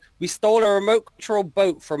games. We stole a remote control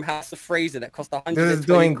boat from House of Fraser that cost 120 This is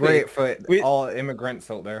doing great for all immigrants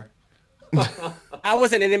out there. I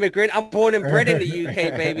wasn't an immigrant. I'm born and bred in the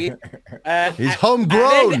UK, baby. He's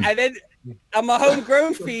homegrown. And then I'm a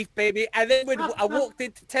homegrown thief, baby. And then I walked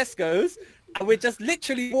into Tesco's and we're just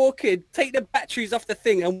literally walking, take the batteries off the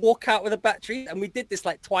thing and walk out with the batteries. And we did this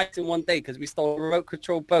like twice in one day because we stole a remote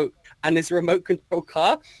control boat and this remote control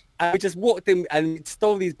car. And we just walked in and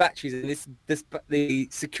stole these batteries. And the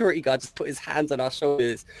security guard just put his hands on our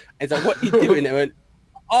shoulders. And he's like, what are you doing? And I went,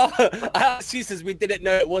 oh, excuses, we didn't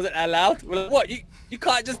know it wasn't allowed. We're like, what? You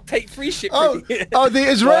can't just take free shit from me. The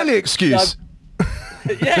Israeli excuse.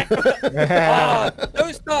 Yeah.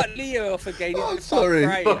 Don't start Leo off again. Oh, sorry.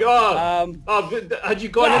 Had you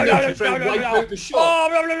gone in there to try and wipe out the shop?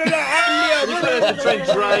 You went in to try and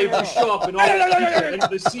drive the shop and all the into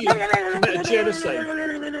the sea and commit a genocide.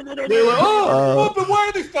 They were like, but why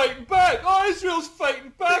are they fighting back? Oh, Israel's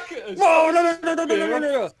fighting back at us.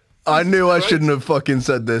 No. I knew I shouldn't have fucking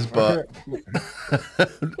said this, but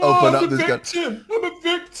open up this gun. I'm a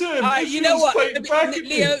victim. You know what,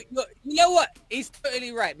 Leo? You know what? He's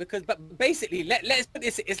totally right but basically, let's put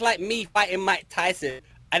this. It's like me fighting Mike Tyson,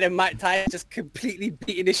 and then Mike Tyson just completely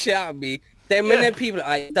beating the shit out of me. Then when the people are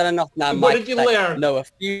like, "You've done enough now, Mike." What did you learn? No, a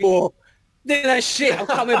few more. Then that shit. I'm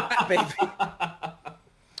coming back, baby.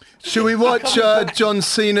 Should we watch John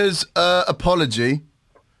Cena's apology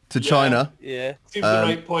to China? Yeah. Seems the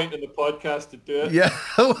right point in the podcast to do it. Yeah,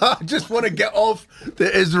 I just want to get off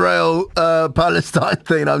the Israel Palestine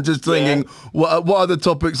thing. I'm just thinking, what other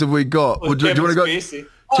topics have we got? Well, do you want to go? Spacey.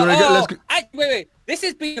 Wait. This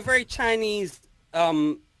has been a very Chinese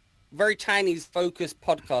focused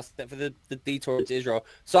podcast for the detour into Israel.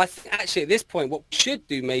 So I think actually at this point, what we should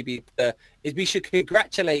do maybe is we should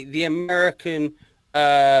congratulate the American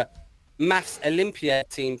maths Olympiad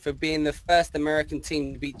team for being the first American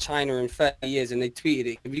team to beat China in 30 years, and they tweeted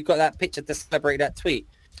it. Have you got that picture to celebrate that tweet?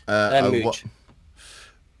 Mooch?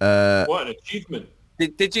 What an achievement.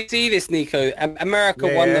 Did you see this, Nico? America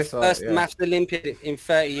won the first maths Olympiad in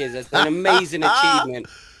 30 years. That's an amazing achievement.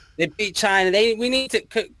 They beat China. We need to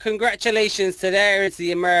congratulations to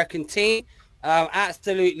the American team.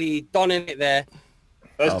 Absolutely donning it there.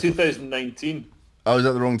 That's 2019. I was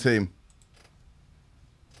at the wrong team.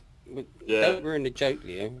 Don't ruin the joke,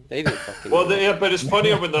 Leo. They didn't fucking. But it's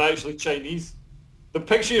funnier when they're actually Chinese. The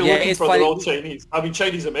picture you're looking for, they're all Chinese. I mean,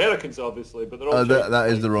 Chinese Americans, obviously, but they're all Chinese. That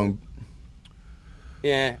is the wrong.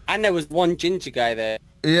 Yeah, and there was one ginger guy there.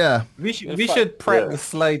 Yeah. We should prep the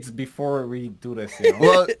slides before we do this. You know?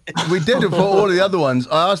 Well, we did it for all the other ones.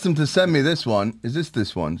 I asked them to send me this one. Is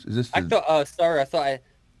this one? Is this? I thought. Sorry. To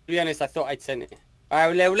be honest, I thought I'd sent it. All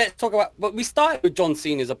right, well, let's talk about. But we started with John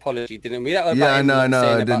Cena's apology, didn't we? I know.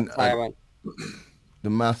 I didn't. The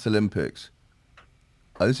Maths Olympics.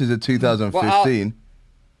 Oh, this is a 2015.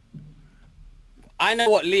 I know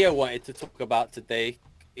what Leo wanted to talk about today.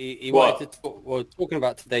 He wanted to talk. Well, talking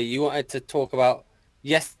about today, you wanted to talk about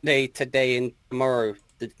yesterday, today, and tomorrow,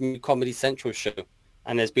 the new Comedy Central show,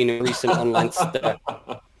 and there's been a recent online stir.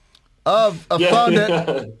 I found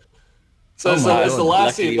it. So it's the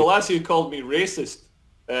lassie who called me racist,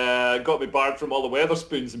 got me barred from all the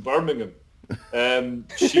Weatherspoons in Birmingham. I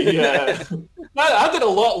did a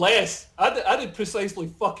lot less. I did precisely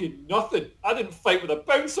fucking nothing. I didn't fight with a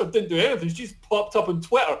bouncer, didn't do anything. She just popped up on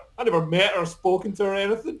Twitter. I never met her, spoken to her or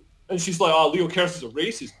anything. And she's like, Leo Kearse is a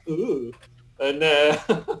racist. Ugh. And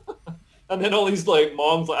and then all these like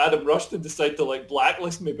moms like Adam Rushton decide to like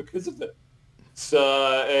blacklist me because of it. So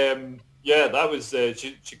that was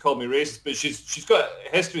she called me racist, but she's got a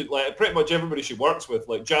history like pretty much everybody she works with,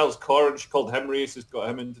 like Giles Corran, she called him racist, got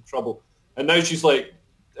him into trouble, and now she's like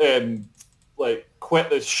quit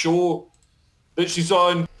this show that she's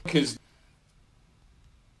on because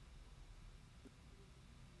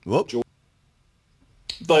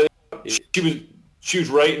she was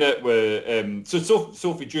writing it with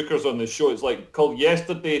Sophie Duker's on this show. It's like called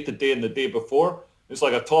Yesterday, Today, and the Day Before. It's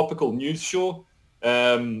like a topical news show.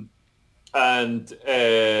 And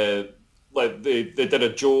like they did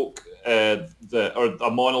a joke or a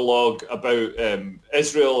monologue about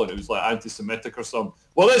Israel, and it was like anti-Semitic or something.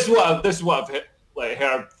 Well, this is what I've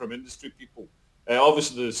heard from industry people.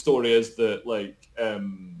 Obviously, the story is that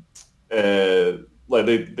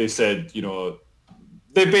they said, you know,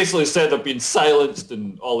 they basically said they've been silenced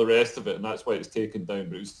and all the rest of it, and that's why it's taken down.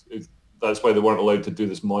 But that's why they weren't allowed to do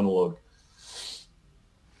this monologue.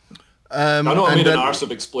 I know I made an arse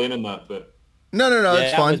of explaining that, but... No,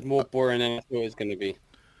 it's fine. That was more boring than I thought it was going to be.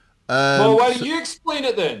 Well, why don't you explain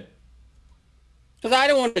it then? Because I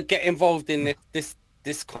don't want to get involved in this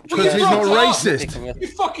Because he's not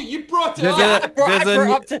racist. You brought it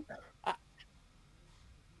up.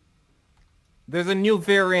 There's a new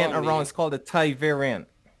variant around. It's called the Thai variant.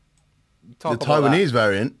 The Taiwanese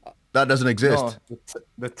variant? That doesn't exist. No,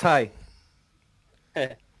 the Thai.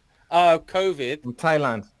 COVID. From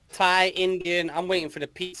Thailand. Thai, Indian. I'm waiting for the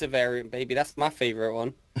pizza variant, baby. That's my favourite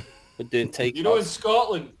one. We're doing takeouts. You know, in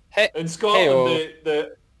Scotland,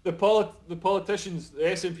 the politicians, the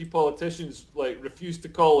SNP politicians, like refuse to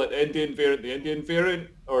call it Indian variant the Indian variant,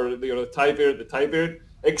 or the Thai variant the Thai variant,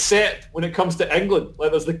 except when it comes to England.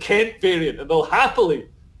 Like there's the Kent variant, and they'll happily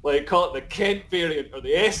like call it the Kent variant or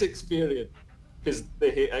the Essex variant because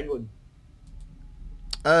they hate England.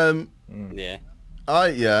 Yeah.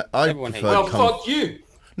 I Well, fuck you.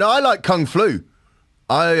 No, I like Kung Flu.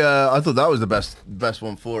 I thought that was the best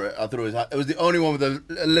one for it. I thought it was the only one with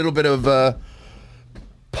a little bit of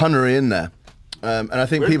punnery in there, and I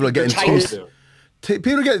think people are getting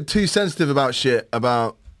too sensitive about shit.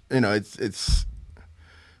 About it's.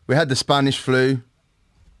 We had the Spanish flu.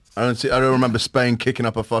 I don't remember Spain kicking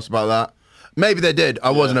up a fuss about that. Maybe they did.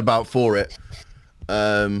 I wasn't about for it.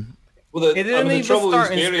 It didn't even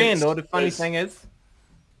start in Spain, though. The funny thing is.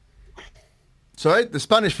 Sorry, the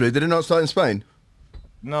Spanish flu, did it not start in Spain?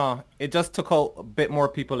 No, it just took out a bit more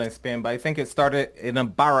people in Spain, but I think it started in a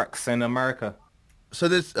barracks in America. So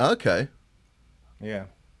this, okay. Yeah.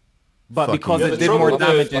 But because it did more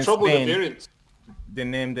damage in Spain, they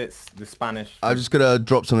named it the Spanish flu. I'm just going to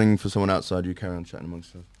drop something for someone outside. You carry on chatting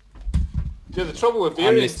amongst us. Yeah, the trouble with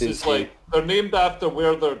variants is like they're named after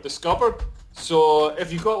where they're discovered. So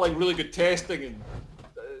if you've got like really good testing and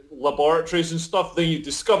laboratories and stuff, then you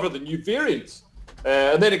discover the new variants.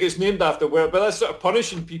 And then it gets named after where, but that's sort of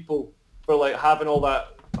punishing people for like having all that,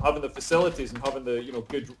 having the facilities and having the,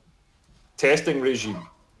 good testing regime.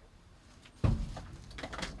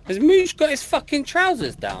 Has Mooch got his fucking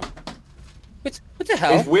trousers down? What the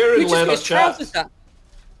hell? He's wearing leather chaps.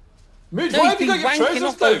 Mooch, why have you got your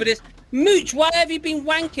trousers down? Over this. Mooch, why have you been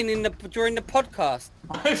wanking during the podcast?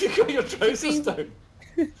 Why have you got your trousers down?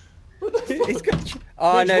 What the fuck? Mooch,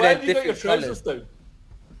 no, they're different got your trousers colours. Down?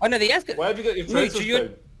 Oh no, he has got. Why have you got your trousers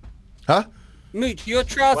down? Huh? Mooch, your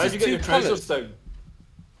trousers. Why have you got your trousers down?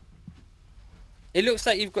 It looks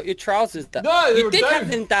like you've got your trousers down. No, you did have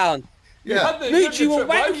them down. Yeah. Mooch, you were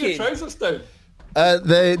Why have your wanking. trousers down?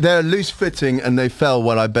 They're loose fitting and they fell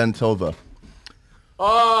when I bent over.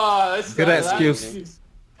 Oh, that's good excuse.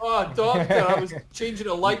 Oh, doctor, I was changing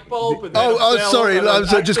a light bulb. And sorry.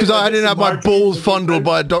 Just because I didn't have my balls fondled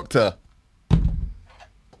by a doctor.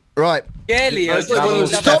 Right. Yeah, Leo.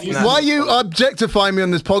 Stop! Why are you objectifying me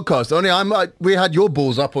on this podcast? Only we had your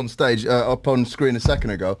balls up on stage, up on screen a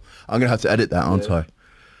second ago. I'm gonna have to edit that, aren't I?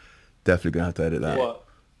 Definitely gonna have to edit that. What?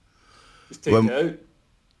 Just take it out.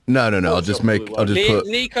 No. I'll just put.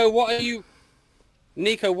 Nico, what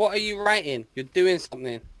are you writing? You're doing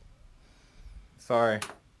something. Sorry.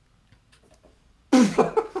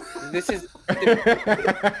 This is.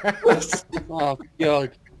 Oh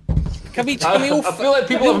God. Can we all? I feel like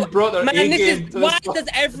people haven't brought their A game to why does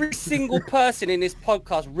every single person in this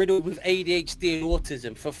podcast riddled with ADHD and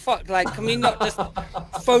autism? For fuck, can we not just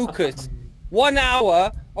focus? 1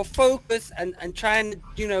 hour of focus and trying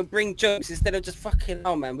to, bring jokes instead of just fucking,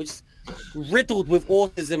 oh man, we're just riddled with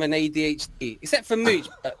autism and ADHD. Except for Mooch,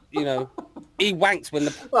 but, he wanks when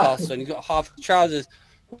the podcast's on. He's got half the trousers.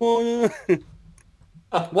 What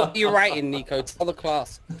are you writing, Nico? Tell the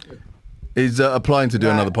class. He's applying to do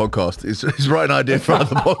another podcast. He's writing an idea for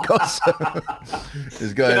another podcast.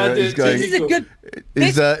 He's going. This is a good.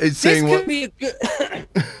 He's saying what.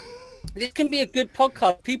 This can be a good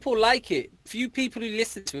podcast. People like it. Few people who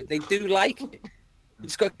listen to it, they do like it. You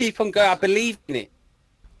just got to keep on going. I believe in it.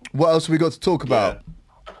 What else have we got to talk about?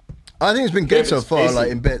 Yeah. I think it's been good so far,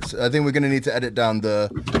 Spacey. In bits. I think we're going to need to edit down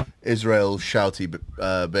the Israel shouty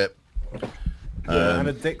bit. And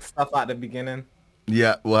the dick stuff at the beginning.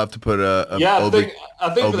 Yeah, we'll have to put a I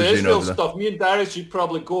think for the Israel stuff, me and Darius should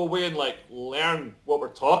probably go away and learn what we're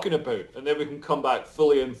talking about, and then we can come back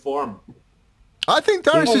fully informed. I think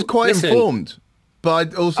Darius is quite informed,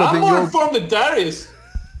 but I also think you're more informed than Darius.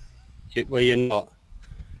 Well, you're not.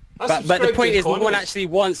 But the point is, no one actually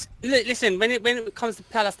wants. Listen, when it comes to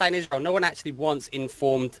Palestine, Israel, no one actually wants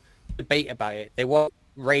informed debate about it. They want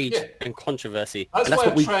rage and controversy. That's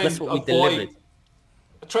what we delivered.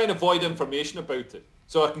 I try and avoid information about it,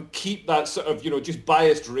 so I can keep that sort of just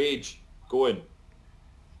biased rage going.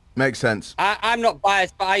 Makes sense. I'm not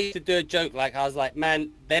biased, but I used to do a joke I was like,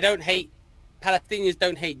 man, Palestinians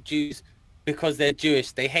don't hate Jews because they're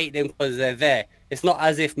Jewish. They hate them because they're there. It's not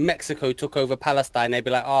as if Mexico took over Palestine. They'd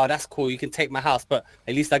be like, oh, that's cool. You can take my house, but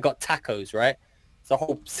at least I got tacos, right? The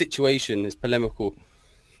whole situation is polemical.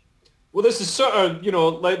 Well, this is sort of,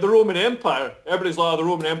 like the Roman Empire. Everybody's like, the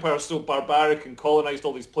Roman Empire is so barbaric and colonized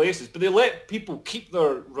all these places. But they let people keep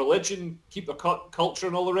their religion, keep their culture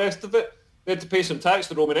and all the rest of it. They had to pay some tax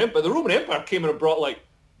to the Roman Empire. The Roman Empire came in and brought, like,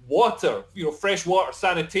 water, fresh water,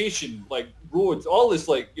 sanitation, like roads, all this,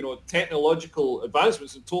 like, technological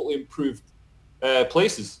advancements and totally improved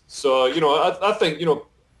places. So, I think,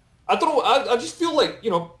 I don't know, I just feel like,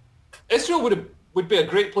 Israel would be a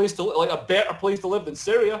great place to live, like a better place to live than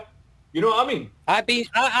Syria. You know what I mean? I've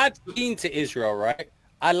been to Israel, right?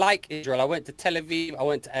 I like Israel. I went to Tel Aviv. I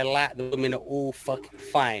went to Eilat. The women are all fucking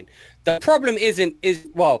fine. The problem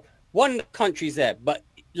one country's there, but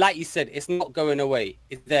like you said, it's not going away.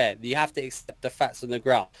 It's there. You have to accept the facts on the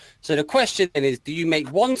ground. So the question then is, do you make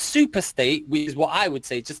one super state, which is what I would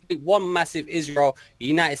say, just make one massive Israel,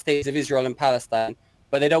 United States of Israel and Palestine,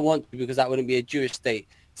 but they don't want to because that wouldn't be a Jewish state.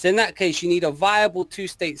 So in that case, you need a viable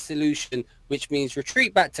two-state solution, which means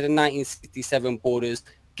retreat back to the 1967 borders,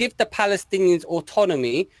 give the Palestinians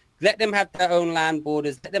autonomy, let them have their own land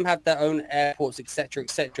borders, let them have their own airports, etc.,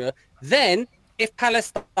 etc. Then, if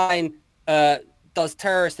Palestine does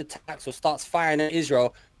terrorist attacks or starts firing at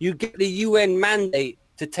Israel, you get the UN mandate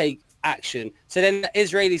to take action. So then the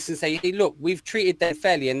Israelis can say, hey, look, we've treated them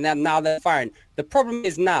fairly, and now they're firing. The problem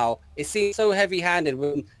is now, it seems so heavy-handed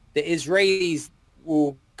when the Israelis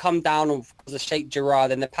will come down on because of Sheikh Jarrah,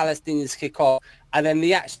 then the Palestinians kick off, and then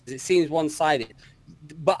the actions, it seems one-sided.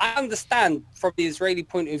 But I understand from the Israeli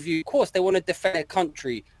point of view, of course, they want to defend their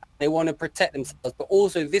country, they want to protect themselves, but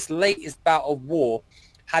also this latest bout of war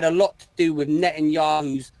had a lot to do with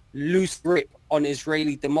Netanyahu's loose grip on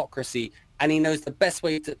Israeli democracy, and he knows the best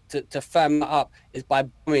way to firm that up is by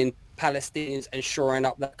bombing Palestinians and shoring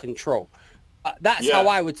up that control. That's how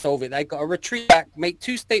I would solve it. They got to retreat back, make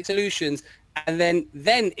two-state solutions, and then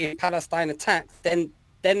if Palestine attacks, then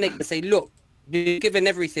they can say, look, you're given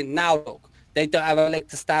everything, now look, they don't have a leg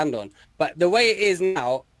to stand on. But the way it is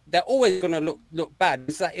now, they're always going to look bad.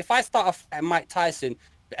 It's like if I start off at Mike Tyson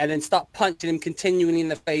and then start punching him continually in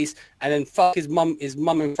the face and then fuck his mum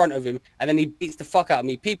in front of him and then he beats the fuck out of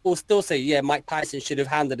me, people still say, yeah, Mike Tyson should have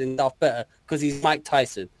handled himself better because he's Mike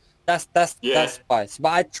Tyson. That's spice. But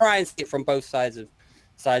I try and see it from both sides of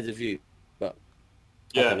view. But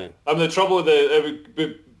the trouble with it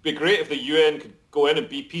would be great if the UN could go in and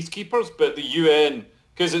be peacekeepers, but the UN,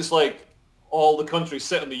 because it's like all the countries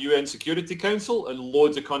sit on the UN Security Council and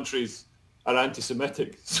loads of countries are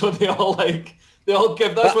anti-Semitic, so they all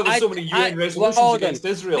give. That's why there's so many UN resolutions against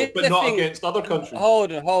Israel, but not against other countries.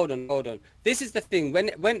 Hold on. This is the thing.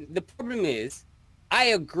 When the problem is, I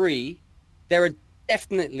agree, there's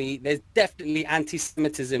definitely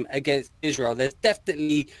anti-Semitism against Israel. There's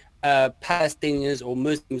definitely Palestinians or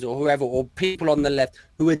Muslims or whoever or people on the left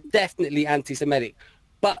who are definitely anti-Semitic,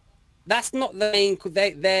 but that's not the main.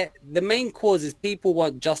 The main cause is people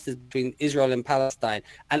want justice between Israel and Palestine,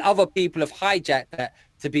 and other people have hijacked that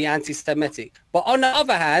to be anti-Semitic. But on the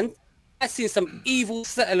other hand, I've seen some evil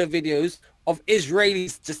settler videos of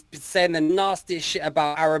Israelis just saying the nastiest shit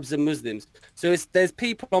about Arabs and Muslims. So there's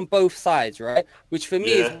people on both sides, right? Which for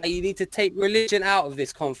me is like you need to take religion out of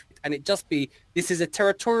this conflict, and this is a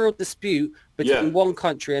territorial dispute between one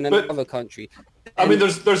country and another country. I mean,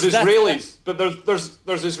 there's Israelis, but there's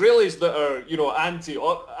Israelis that are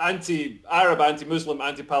anti-Arab, anti-Muslim,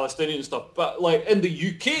 anti-Palestinian stuff. But like in the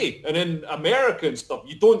UK and in America and stuff,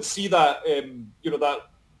 you don't see that that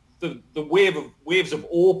the waves of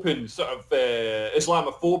open sort of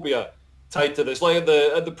Islamophobia tied to this. Like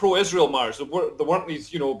at the pro-Israel march, there weren't these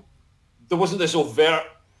there wasn't this overt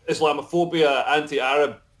Islamophobia,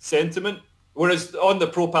 anti-Arab sentiment. Whereas on the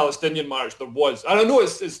pro-Palestinian march, there was. And I know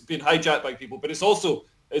it's been hijacked by people, but it's also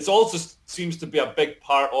seems to be a big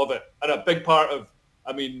part of it, and a big part of.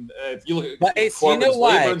 I mean, if you look at Corbyn's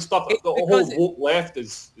Labour and stuff, the whole woke left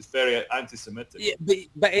is very anti-Semitic. Yeah,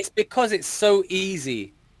 but it's because it's so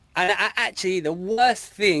easy. And actually, the worst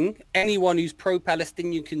thing anyone who's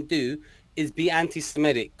pro-Palestinian can do is be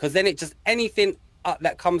anti-Semitic, because then anything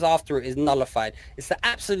that comes after it is nullified. It's the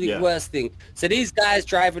absolute worst thing. So these guys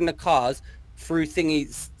driving the cars through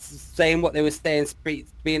thingies, saying what they were saying,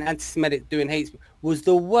 being anti-Semitic, doing hate speech, was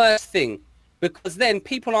the worst thing, because then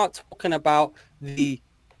people aren't talking about the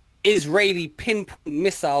Israeli pinpoint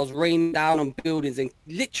missiles raining down on buildings and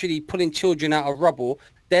literally pulling children out of rubble.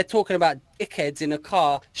 They're talking about dickheads in a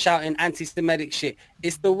car shouting anti-Semitic shit.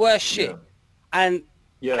 It's the worst shit. And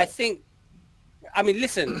I think, I mean,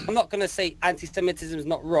 listen, I'm not going to say anti-Semitism is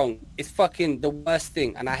not wrong. It's fucking the worst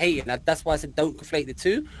thing, and I hate it. And that's why I said don't conflate the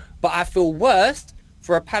two. But I feel worse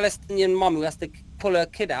for a Palestinian mum who has to pull her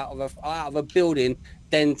kid out of a building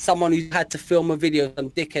than someone who had to film a video of some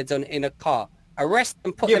dickheads in a car. arrest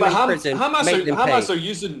them, put them in prison, make them pay.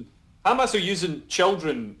 Hamas are using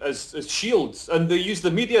children as shields, and they use the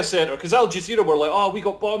media center because Al Jazeera were like, "Oh, we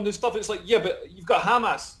got bombed and stuff." It's like, yeah, but you've got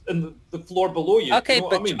Hamas in the floor below you. Okay, you know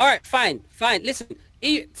but what I mean? All right, fine. Listen,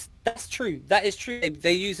 that's true. That is true.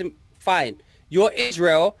 They use them. Fine. You're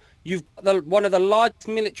Israel. You've got one of the largest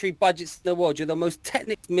military budgets in the world. You're the most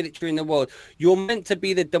technical military in the world. You're meant to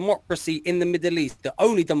be the democracy in the Middle East, the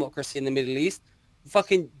only democracy in the Middle East.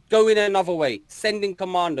 Fucking go in another way. Send in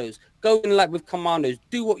commandos. Go in like with commandos.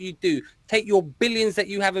 Do what you do. Take your billions that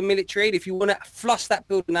you have in military aid. If you want to flush that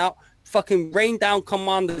building out, fucking rain down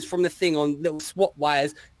commandos from the thing on little SWAT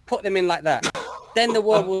wires. Put them in like that. Then the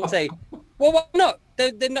world will say, well, why not?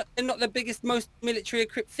 They're not the biggest, most military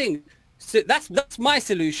equipped thing. So that's my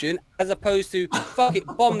solution, as opposed to fuck it,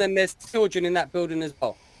 bomb them. There's children in that building as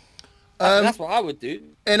well. That's what I would do.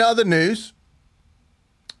 In other news,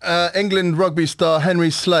 England rugby star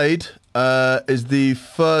Henry Slade is the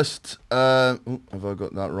first. Have I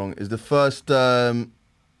got that wrong? Is the first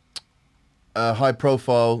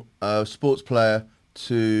high-profile sports player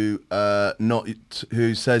to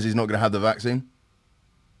who says he's not going to have the vaccine.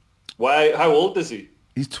 Why? How old is he?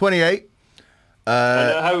 He's 28.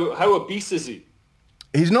 How obese is he?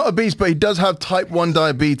 He's not obese, but he does have type 1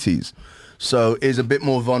 diabetes, so is a bit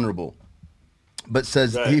more vulnerable. But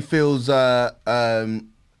says he feels he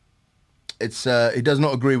does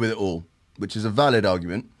not agree with it all, which is a valid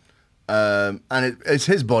argument. And it's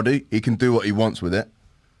his body; he can do what he wants with it.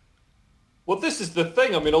 Well, this is the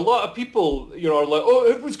thing. I mean, a lot of people, are like, "Oh,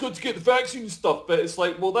 everyone's got to get the vaccine and stuff," but it's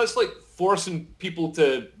like, well, that's like forcing people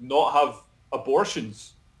to not have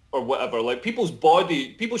abortions or whatever. Like people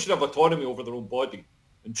should have autonomy over their own body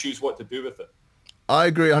and choose what to do with it. I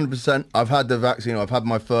agree 100%. I've had the vaccine. I've had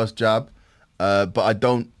my first jab, but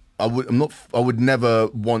I would never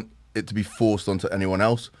want it to be forced onto anyone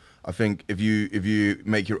else. I think if you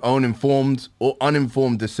make your own informed or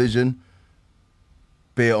uninformed decision,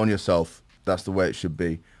 be it on yourself. That's the way it should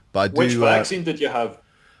be. But Which vaccine did you have?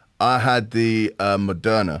 I had the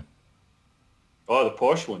Moderna. Oh, the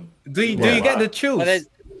posh one. Do you get to choose?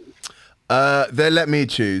 They let me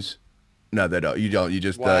choose. No, they don't. You don't. You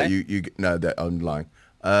just no. I'm lying.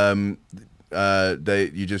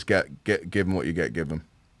 You just get given what you get given.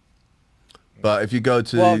 But if you go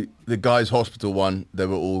to the Guy's Hospital one, they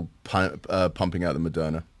were all pumping out the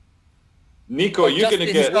Moderna. Nico, you're going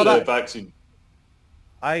to get the vaccine.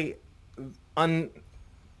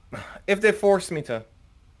 If they force me to,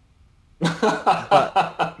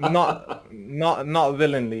 but not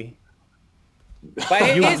willingly.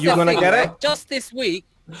 But you're gonna get it just this week.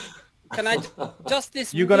 Can I just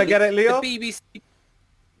this? You gonna get it, Leo? The BBC.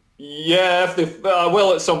 Yeah, if they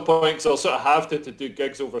will at some point, because I'll sort of have to do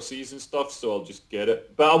gigs overseas and stuff, so I'll just get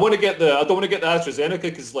it. But I don't want to get the AstraZeneca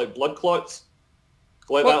because it's like blood clots.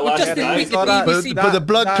 Like that last guy. But the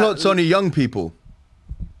blood clots only young people.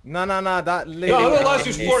 No, that lady. No, that last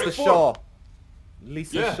was 44.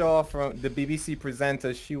 Lisa Shaw from the BBC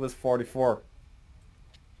presenter, she was 44.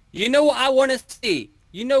 You know what I want to see?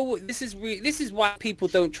 You know, this is why people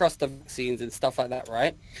don't trust the vaccines and stuff like that,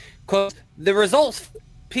 right? Because the results,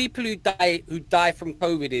 people who die from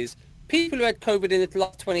COVID is people who had COVID in the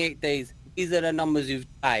last 28 days. These are the numbers who've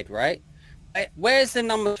died, right? Where's the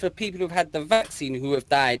numbers for people who've had the vaccine who have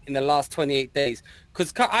died in the last 28 days?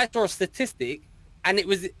 Because I saw a statistic, and it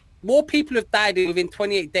was more people have died within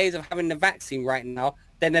 28 days of having the vaccine right now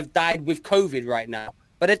than have died with COVID right now.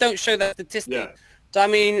 But they don't show that statistic. Yeah. So, I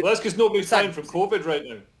mean... Well, that's because nobody's dying from COVID right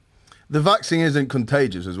now. The vaccine isn't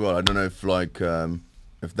contagious as well. I don't know if,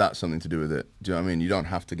 if that's something to do with it. Do you know what I mean? You don't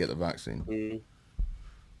have to get the vaccine. Mm.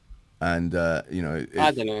 And,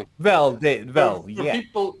 I don't know.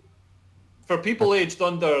 For people aged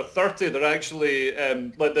under 30, they're actually,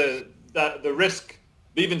 the risk...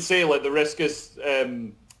 They even say, the risk is...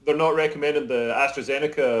 they're not recommending the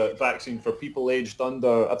AstraZeneca vaccine for people aged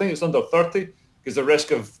under... I think it's under 30, because the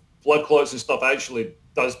risk of blood clots and stuff actually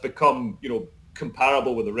does become,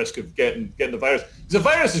 comparable with the risk of getting the virus. Because the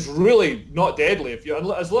virus is really not deadly. If you're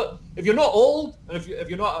not old and if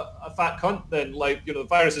you're not a fat cunt, then the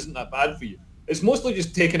virus isn't that bad for you. It's mostly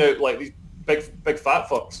just taking out these big fat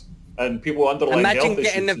fucks and people with underlying health issues. Imagine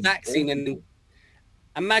getting the vaccine and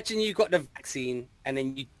imagine you got the vaccine and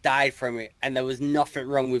then you died from it and there was nothing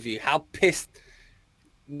wrong with you. How pissed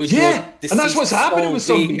would your and that's what's happening with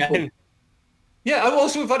some people. Yeah,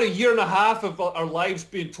 we've had a year and a half of our lives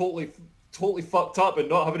being totally fucked up and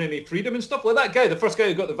not having any freedom and stuff. Like that guy, the first guy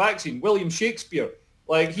who got the vaccine, William Shakespeare.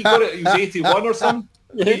 He got it, he was 81 or something.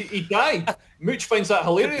 He died. Mooch finds that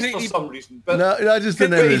hilarious for some reason. But no, I just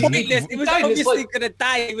didn't know. He was obviously going to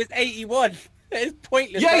die. He was 81. It's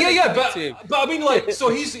pointless. Yeah. But I mean, like, so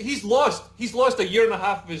he's lost a year and a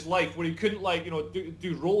half of his life where he couldn't, like, you know,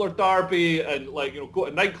 do roller derby and, like, you know, go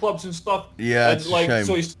to nightclubs and stuff. Yeah, and it's like, a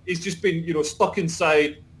shame. so he's just been, you know, stuck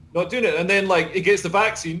inside, not doing it. And then, like, he gets the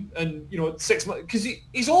vaccine, and, you know, 6 months, because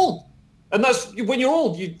he's old, and that's when you're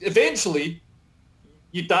old, you eventually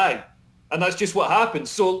you die, and that's just what happens.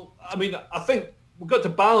 So I mean, I think we've got to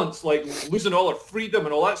balance, like, losing all our freedom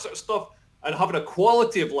and all that sort of stuff, and having a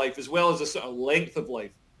quality of life as well as a sort of length of life.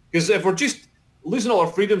 Because if we're just losing all our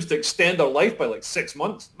freedoms to extend our life by like 6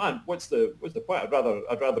 months, man, what's the point? I'd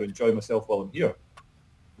rather enjoy myself while I'm here.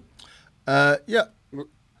 Yeah.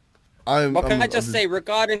 Can I just say,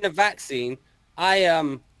 regarding the vaccine,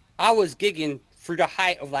 I was gigging through the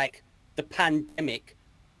height of, like, the pandemic.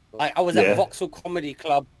 Like, I was at Vauxhall Comedy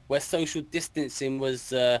Club where social distancing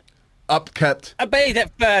was upkept. I bathed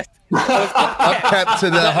at first. Upkept to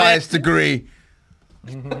the highest degree.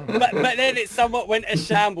 But then it somewhat went a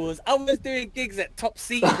shambles. I was doing gigs at Top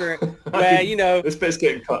Secret where, you know, this bit's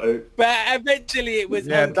getting cut out. But eventually it was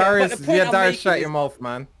Darius, shut your mouth,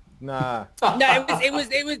 man. Nah. No, it was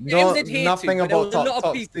adhered nothing to. About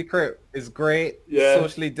Top Secret is great. Yeah.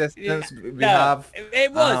 Socially distanced. We have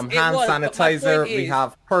hand sanitizer. We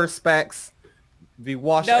have Perspex. We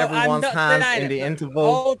wash everyone's hands in the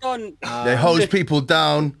interval. Hold on. They hose people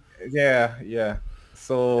down. Yeah.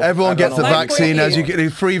 So everyone gets the vaccine, as you get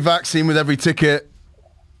a free vaccine with every ticket.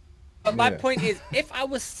 But my point is, if I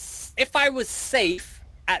was safe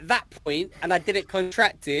at that point and I didn't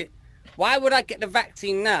contract it, why would I get the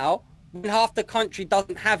vaccine now when half the country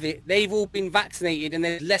doesn't have it? They've all been vaccinated and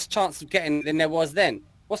there's less chance of getting it than there was then.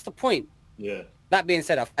 What's the point? Yeah. That being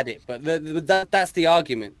said, I've had it, but that's the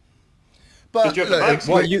argument. But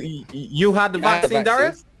you had the vaccine,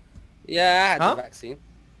 Darius? Yeah, I had the vaccine.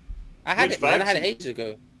 I had it, man. I had it ages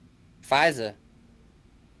ago. Pfizer.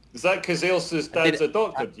 Is that because Ailsa's dad's a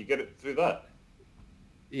doctor? Do you get it through that?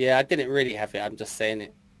 Yeah, I didn't really have it. I'm just saying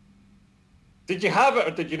it. Did you have it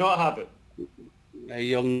or did you not have it?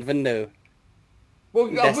 You'll never know. Well,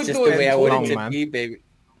 that's just the way I wanted to be, baby.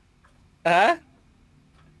 Huh?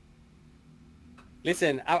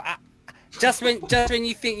 Listen, I just when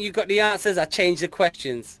you think you got the answers, I change the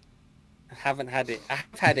questions. I haven't had it. I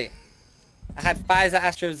have had it. I had Pfizer,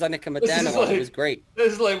 AstraZeneca, Moderna. It was great.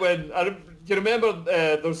 This is like when you remember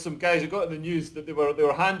there was some guys who got in the news that they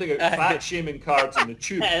were handing out fat shaming cards in the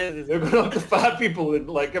tube. They were going up to fat people and,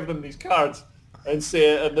 like, giving them these cards and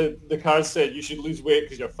the cards said you should lose weight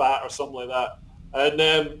because you're fat or something like that.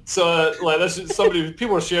 And so like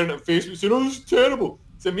people were sharing it on Facebook saying, "Oh, this is terrible."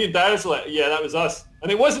 So me and Darius were like, "Yeah, that was us,"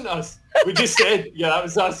 and it wasn't us. We just said, "Yeah, that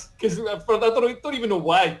was us," because I don't even know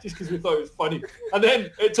why, just because we thought it was funny. And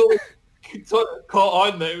then it totally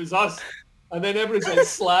caught on that it was us, and then everybody's like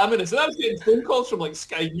slamming us. And I was getting phone calls from like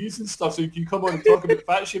Sky News and stuff, so you can come on and talk about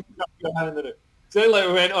fat shaming. So then, like,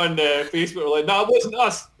 we went on Facebook, we're like, "No, it wasn't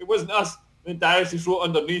us. It wasn't us." And then Darius just wrote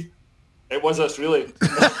underneath, "It was us, really."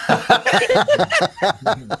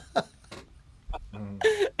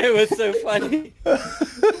 It was so funny.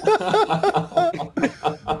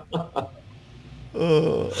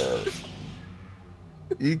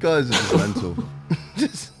 You guys are just mental.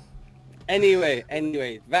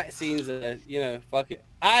 Anyway, vaccines are, fuck it.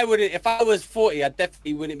 I wouldn't, if I was 40, I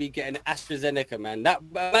definitely wouldn't be getting AstraZeneca, man.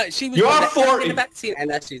 She was. You are 40. The vaccine,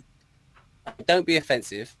 and actually, don't be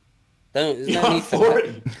offensive. There's no need for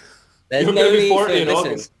 40. There's You're no be need 40 for in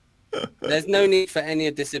August. There's no need for any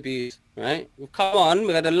of this abuse, right? Well, come on,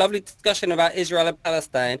 we had a lovely discussion about Israel and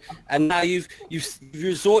Palestine, and now you've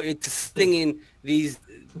resorted to stinging these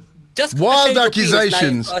just wild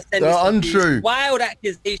accusations. They're untrue. Wild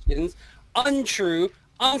accusations, untrue,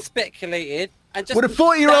 unspeculated, and just. Would a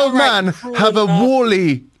 40-year-old man have a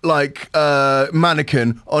Wall-E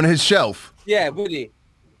mannequin on his shelf? Yeah, would he?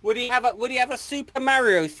 Would he have a Super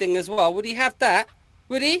Mario thing as well? Would he have that?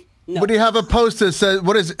 Would he? No. Would he have a poster that says,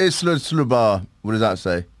 what is Isla Slubar? What does that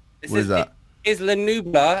say? What is that? Isla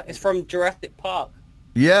Nublar. It's from Jurassic Park.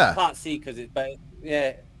 Yeah. You can't see because it's, but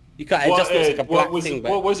yeah. You can't, it just looks like a black thing.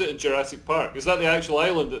 What was it in Jurassic Park? Is that the actual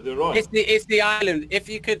island that they're on? It's the island. If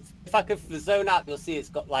I could zone out, you'll see it's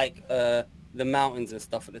got like the mountains and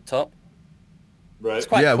stuff at the top. Right. It's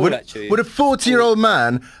quite cool, actually. Would a 40-year-old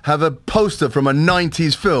man have a poster from a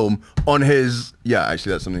 90s film on his... Yeah,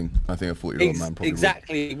 actually, that's something I think a 40-year-old man probably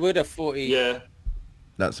exactly would a 40... Yeah.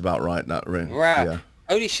 That's about right, that ring. Right. Yeah.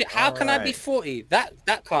 Holy shit, how can I be 40?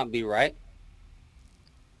 That can't be right.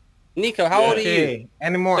 Nico, how old are you?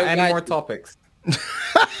 Any more topics?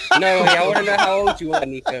 No, I want to know how old you are,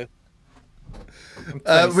 Nico.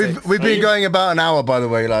 We've been going about an hour, by the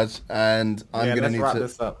way, lads, and I'm going to need to... wrap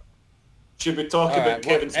this up. should we talk about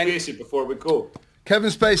Kevin Spacey before we go? Kevin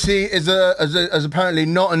Spacey is apparently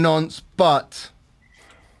not a nonce, but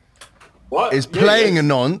is playing a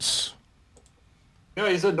nonce. Yeah,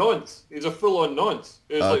 he's a nonce. He's a full-on nonce.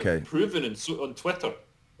 It was like proven on Twitter.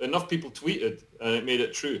 Enough people tweeted, and it made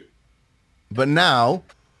it true. But now,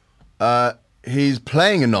 he's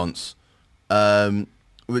playing a nonce,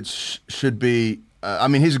 which should be... I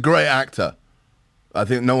mean, he's a great actor. I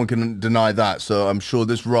think no one can deny that. So I'm sure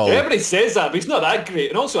this role... Everybody says that, but he's not that great.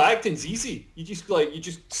 And also, acting's easy. You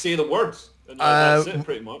just say the words, and that's it,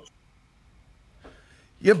 pretty much.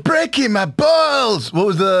 You're breaking my balls. What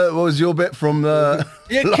was your bit from the?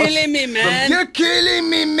 You're killing me, man. You're killing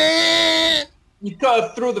me, man. You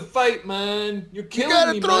gotta throw the fight, man. You're killing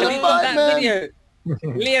me, man. Throw the fight, man. Video.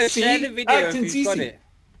 Leo, share the video if you've got it.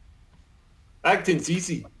 Acting's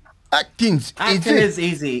easy. Acting is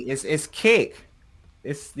easy. It's cake.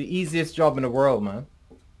 It's the easiest job in the world, man.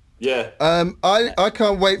 Yeah. I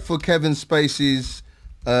can't wait for Kevin Spacey's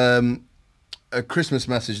a Christmas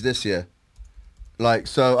message this year. Like,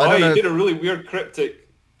 so I don't know. He did a really weird cryptic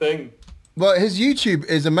thing. Well, his YouTube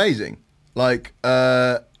is amazing. Like,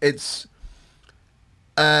 it's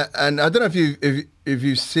and I don't know if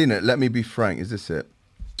you've seen it. Let me be frank. Is this it?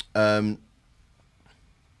 Where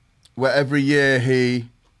every year he.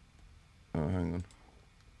 Oh, hang on.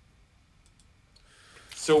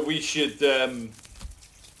 So we should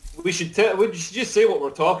just say what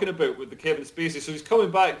we're talking about with the Kevin Spacey. So he's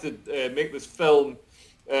coming back to make this film.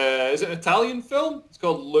 Is it an Italian film? It's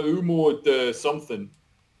called L'Uomo de something.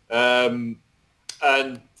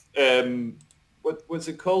 What's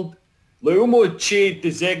it called? L'Uomo che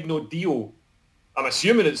disegno Dio. I'm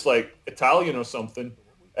assuming it's like Italian or something.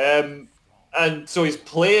 And so he's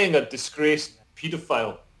playing a disgraced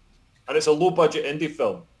paedophile. And it's a low-budget indie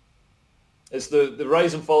film. It's the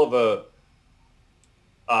rise and fall of a...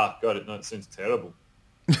 it sounds terrible.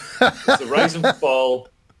 It's the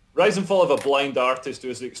rise and fall of a blind artist who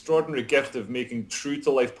has the extraordinary gift of making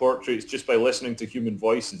true-to-life portraits just by listening to human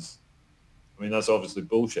voices. I mean, that's obviously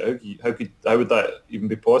bullshit. How would that even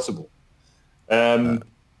be possible? But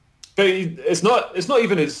it's not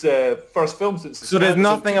even his first film since. So there's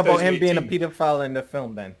nothing about him being a paedophile in the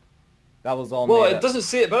film, then. That was all. Well, it doesn't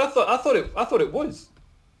say it, but I thought it was.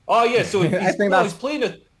 Oh yeah, so he's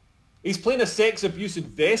playing a sex abuse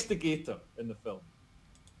investigator in the film.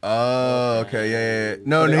 Oh, okay, yeah.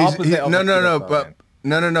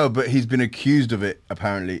 But he's been accused of it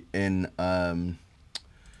apparently in the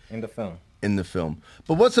film. In the film.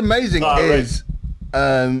 But what's amazing is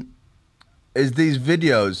these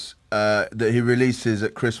videos that he releases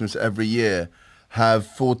at Christmas every year have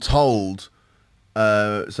foretold.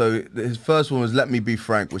 So his first one was "Let Me Be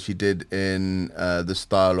Frank," which he did in the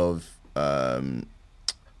style of.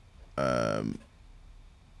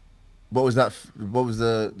 What was that? What was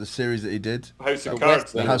the series that he did? House of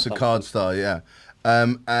Cards. The House of Cards style, yeah.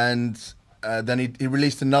 And then he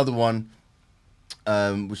released another one,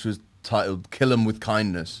 which was titled "Kill 'Em with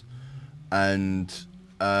Kindness," and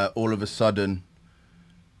all of a sudden,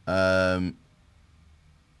 some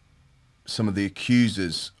of the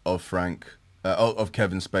accusers of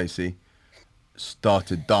Kevin Spacey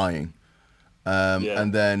started dying,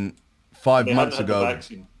 and then 5 months ago.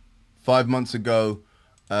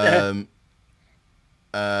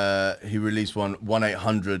 He released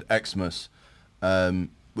 1-800-Xmas,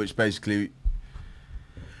 which basically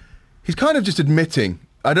he's kind of just admitting.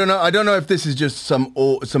 I don't know if this is just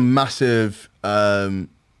some massive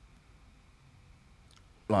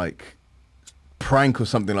like prank or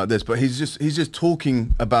something like this, but he's just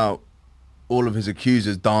talking about all of his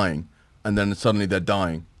accusers dying, and then suddenly they're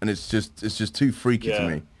dying, and it's just too freaky to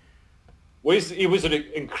me. Well, he was an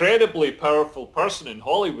incredibly powerful person in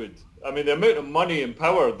Hollywood. I mean, the amount of money and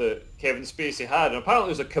power that Kevin Spacey had, and apparently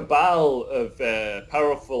there's a cabal of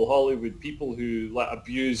powerful Hollywood people who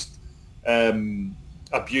abused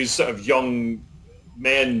sort of young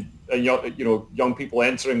men and young people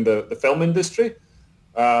entering the film industry.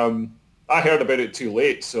 I heard about it too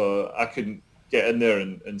late, so I couldn't get in there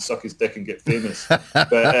and suck his dick and get famous.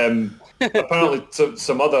 But apparently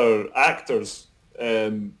some other actors.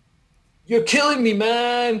 You're killing me,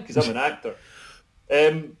 man, because I'm an actor.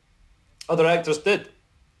 Other actors did.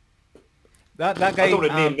 That guy. I don't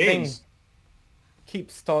want to name names.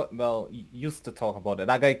 Used to talk about it.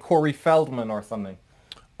 That guy Corey Feldman or something.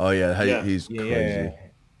 Oh yeah, he's crazy. Yeah.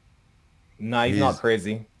 No, he's not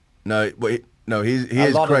crazy. No, he is crazy.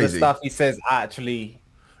 A lot of the stuff he says actually.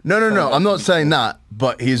 No. I'm not saying that,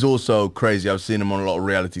 but he's also crazy. I've seen him on a lot of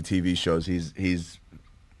reality TV shows. He's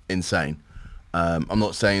insane. I'm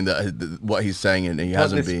not saying that what he's saying and he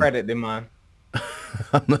hasn't been. Discredit him, man.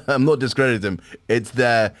 I'm not discrediting him. It's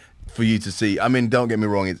there for you to see. I mean, don't get me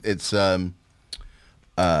wrong. It's the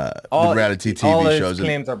reality TV all shows. His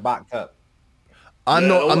claims are backed up. I'm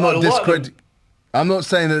not discrediting. I'm not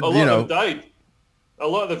saying that a lot of them died. A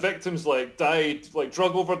lot of the victims died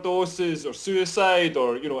drug overdoses or suicide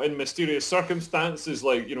or in mysterious circumstances,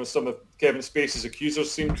 some of Kevin Spacey's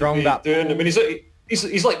accusers seem to be doing. I mean, he's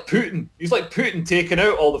like Putin. He's like Putin taking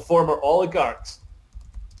out all the former oligarchs.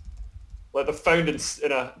 Like they're found in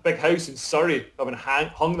a big house in Surrey, having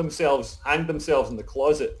hanged themselves in the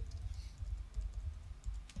closet.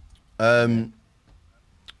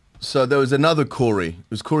 So there was another Corey. It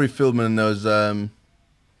was Corey Feldman and there was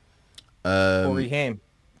Corey Haim.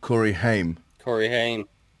 Corey Haim.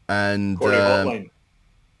 And Corey Hotline.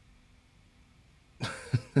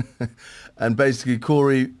 and basically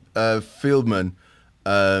Corey Feldman,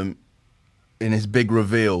 in his big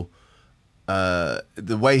reveal,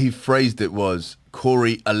 the way he phrased it was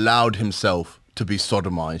Corey allowed himself to be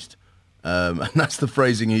sodomized, and that's the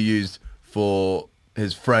phrasing he used for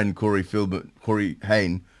his friend Corey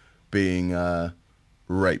Haim being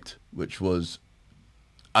raped, which was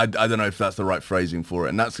I don't know if that's the right phrasing for it,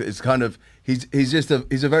 and it's kind of he's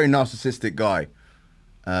a very narcissistic guy,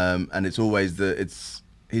 and it's always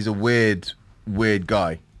he's a weird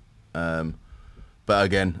guy, but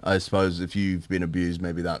again, I suppose if you've been abused,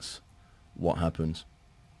 maybe that's what happens.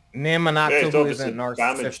 Name an actor who isn't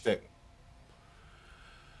narcissistic.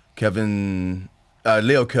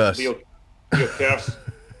 Leo Kearse. Leo Kearse.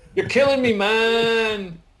 You're killing me,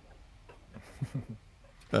 man.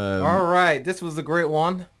 All right, this was a great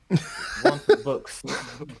one. One for the books.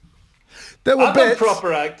 There were I've done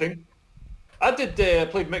proper acting. I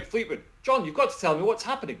played Mick Fleetwood. John, you've got to tell me what's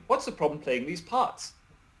happening. What's the problem playing these parts?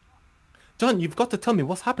 John, you've got to tell me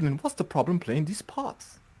what's happening. What's the problem playing these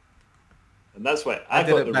parts? And that's why I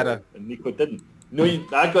got the better, and Nico didn't. No,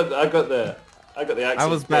 I got the accent. I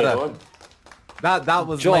was better. On. That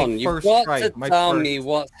was John, my first you've got try. to tell me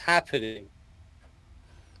what's happening.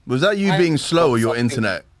 Was that you being slow or your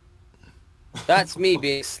internet? That's me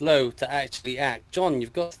being slow to actually act. John,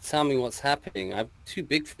 you've got to tell me what's happening. I'm too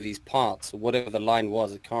big for these parts, or whatever the line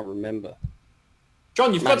was. I can't remember.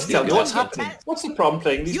 John, you've got to tell me what's happening. What's the problem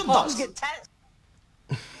playing these parts?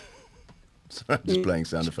 Sorry, I'm just playing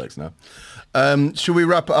sound effects now. Should we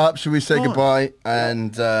wrap it up? Should we say goodbye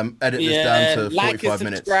and edit this down to 45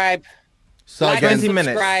 minutes? Subscribe. Start again. 20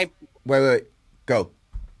 minutes. Wait. Go.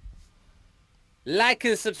 Like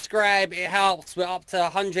and subscribe. It helps. We're up to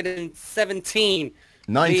 117.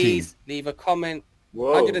 19. Please leave a comment.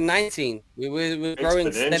 Whoa. 119. We're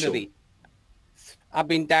growing steadily. I've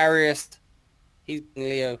been Darius. He's been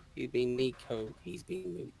Leo. He's been Nico. He's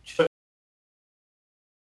been Mooch.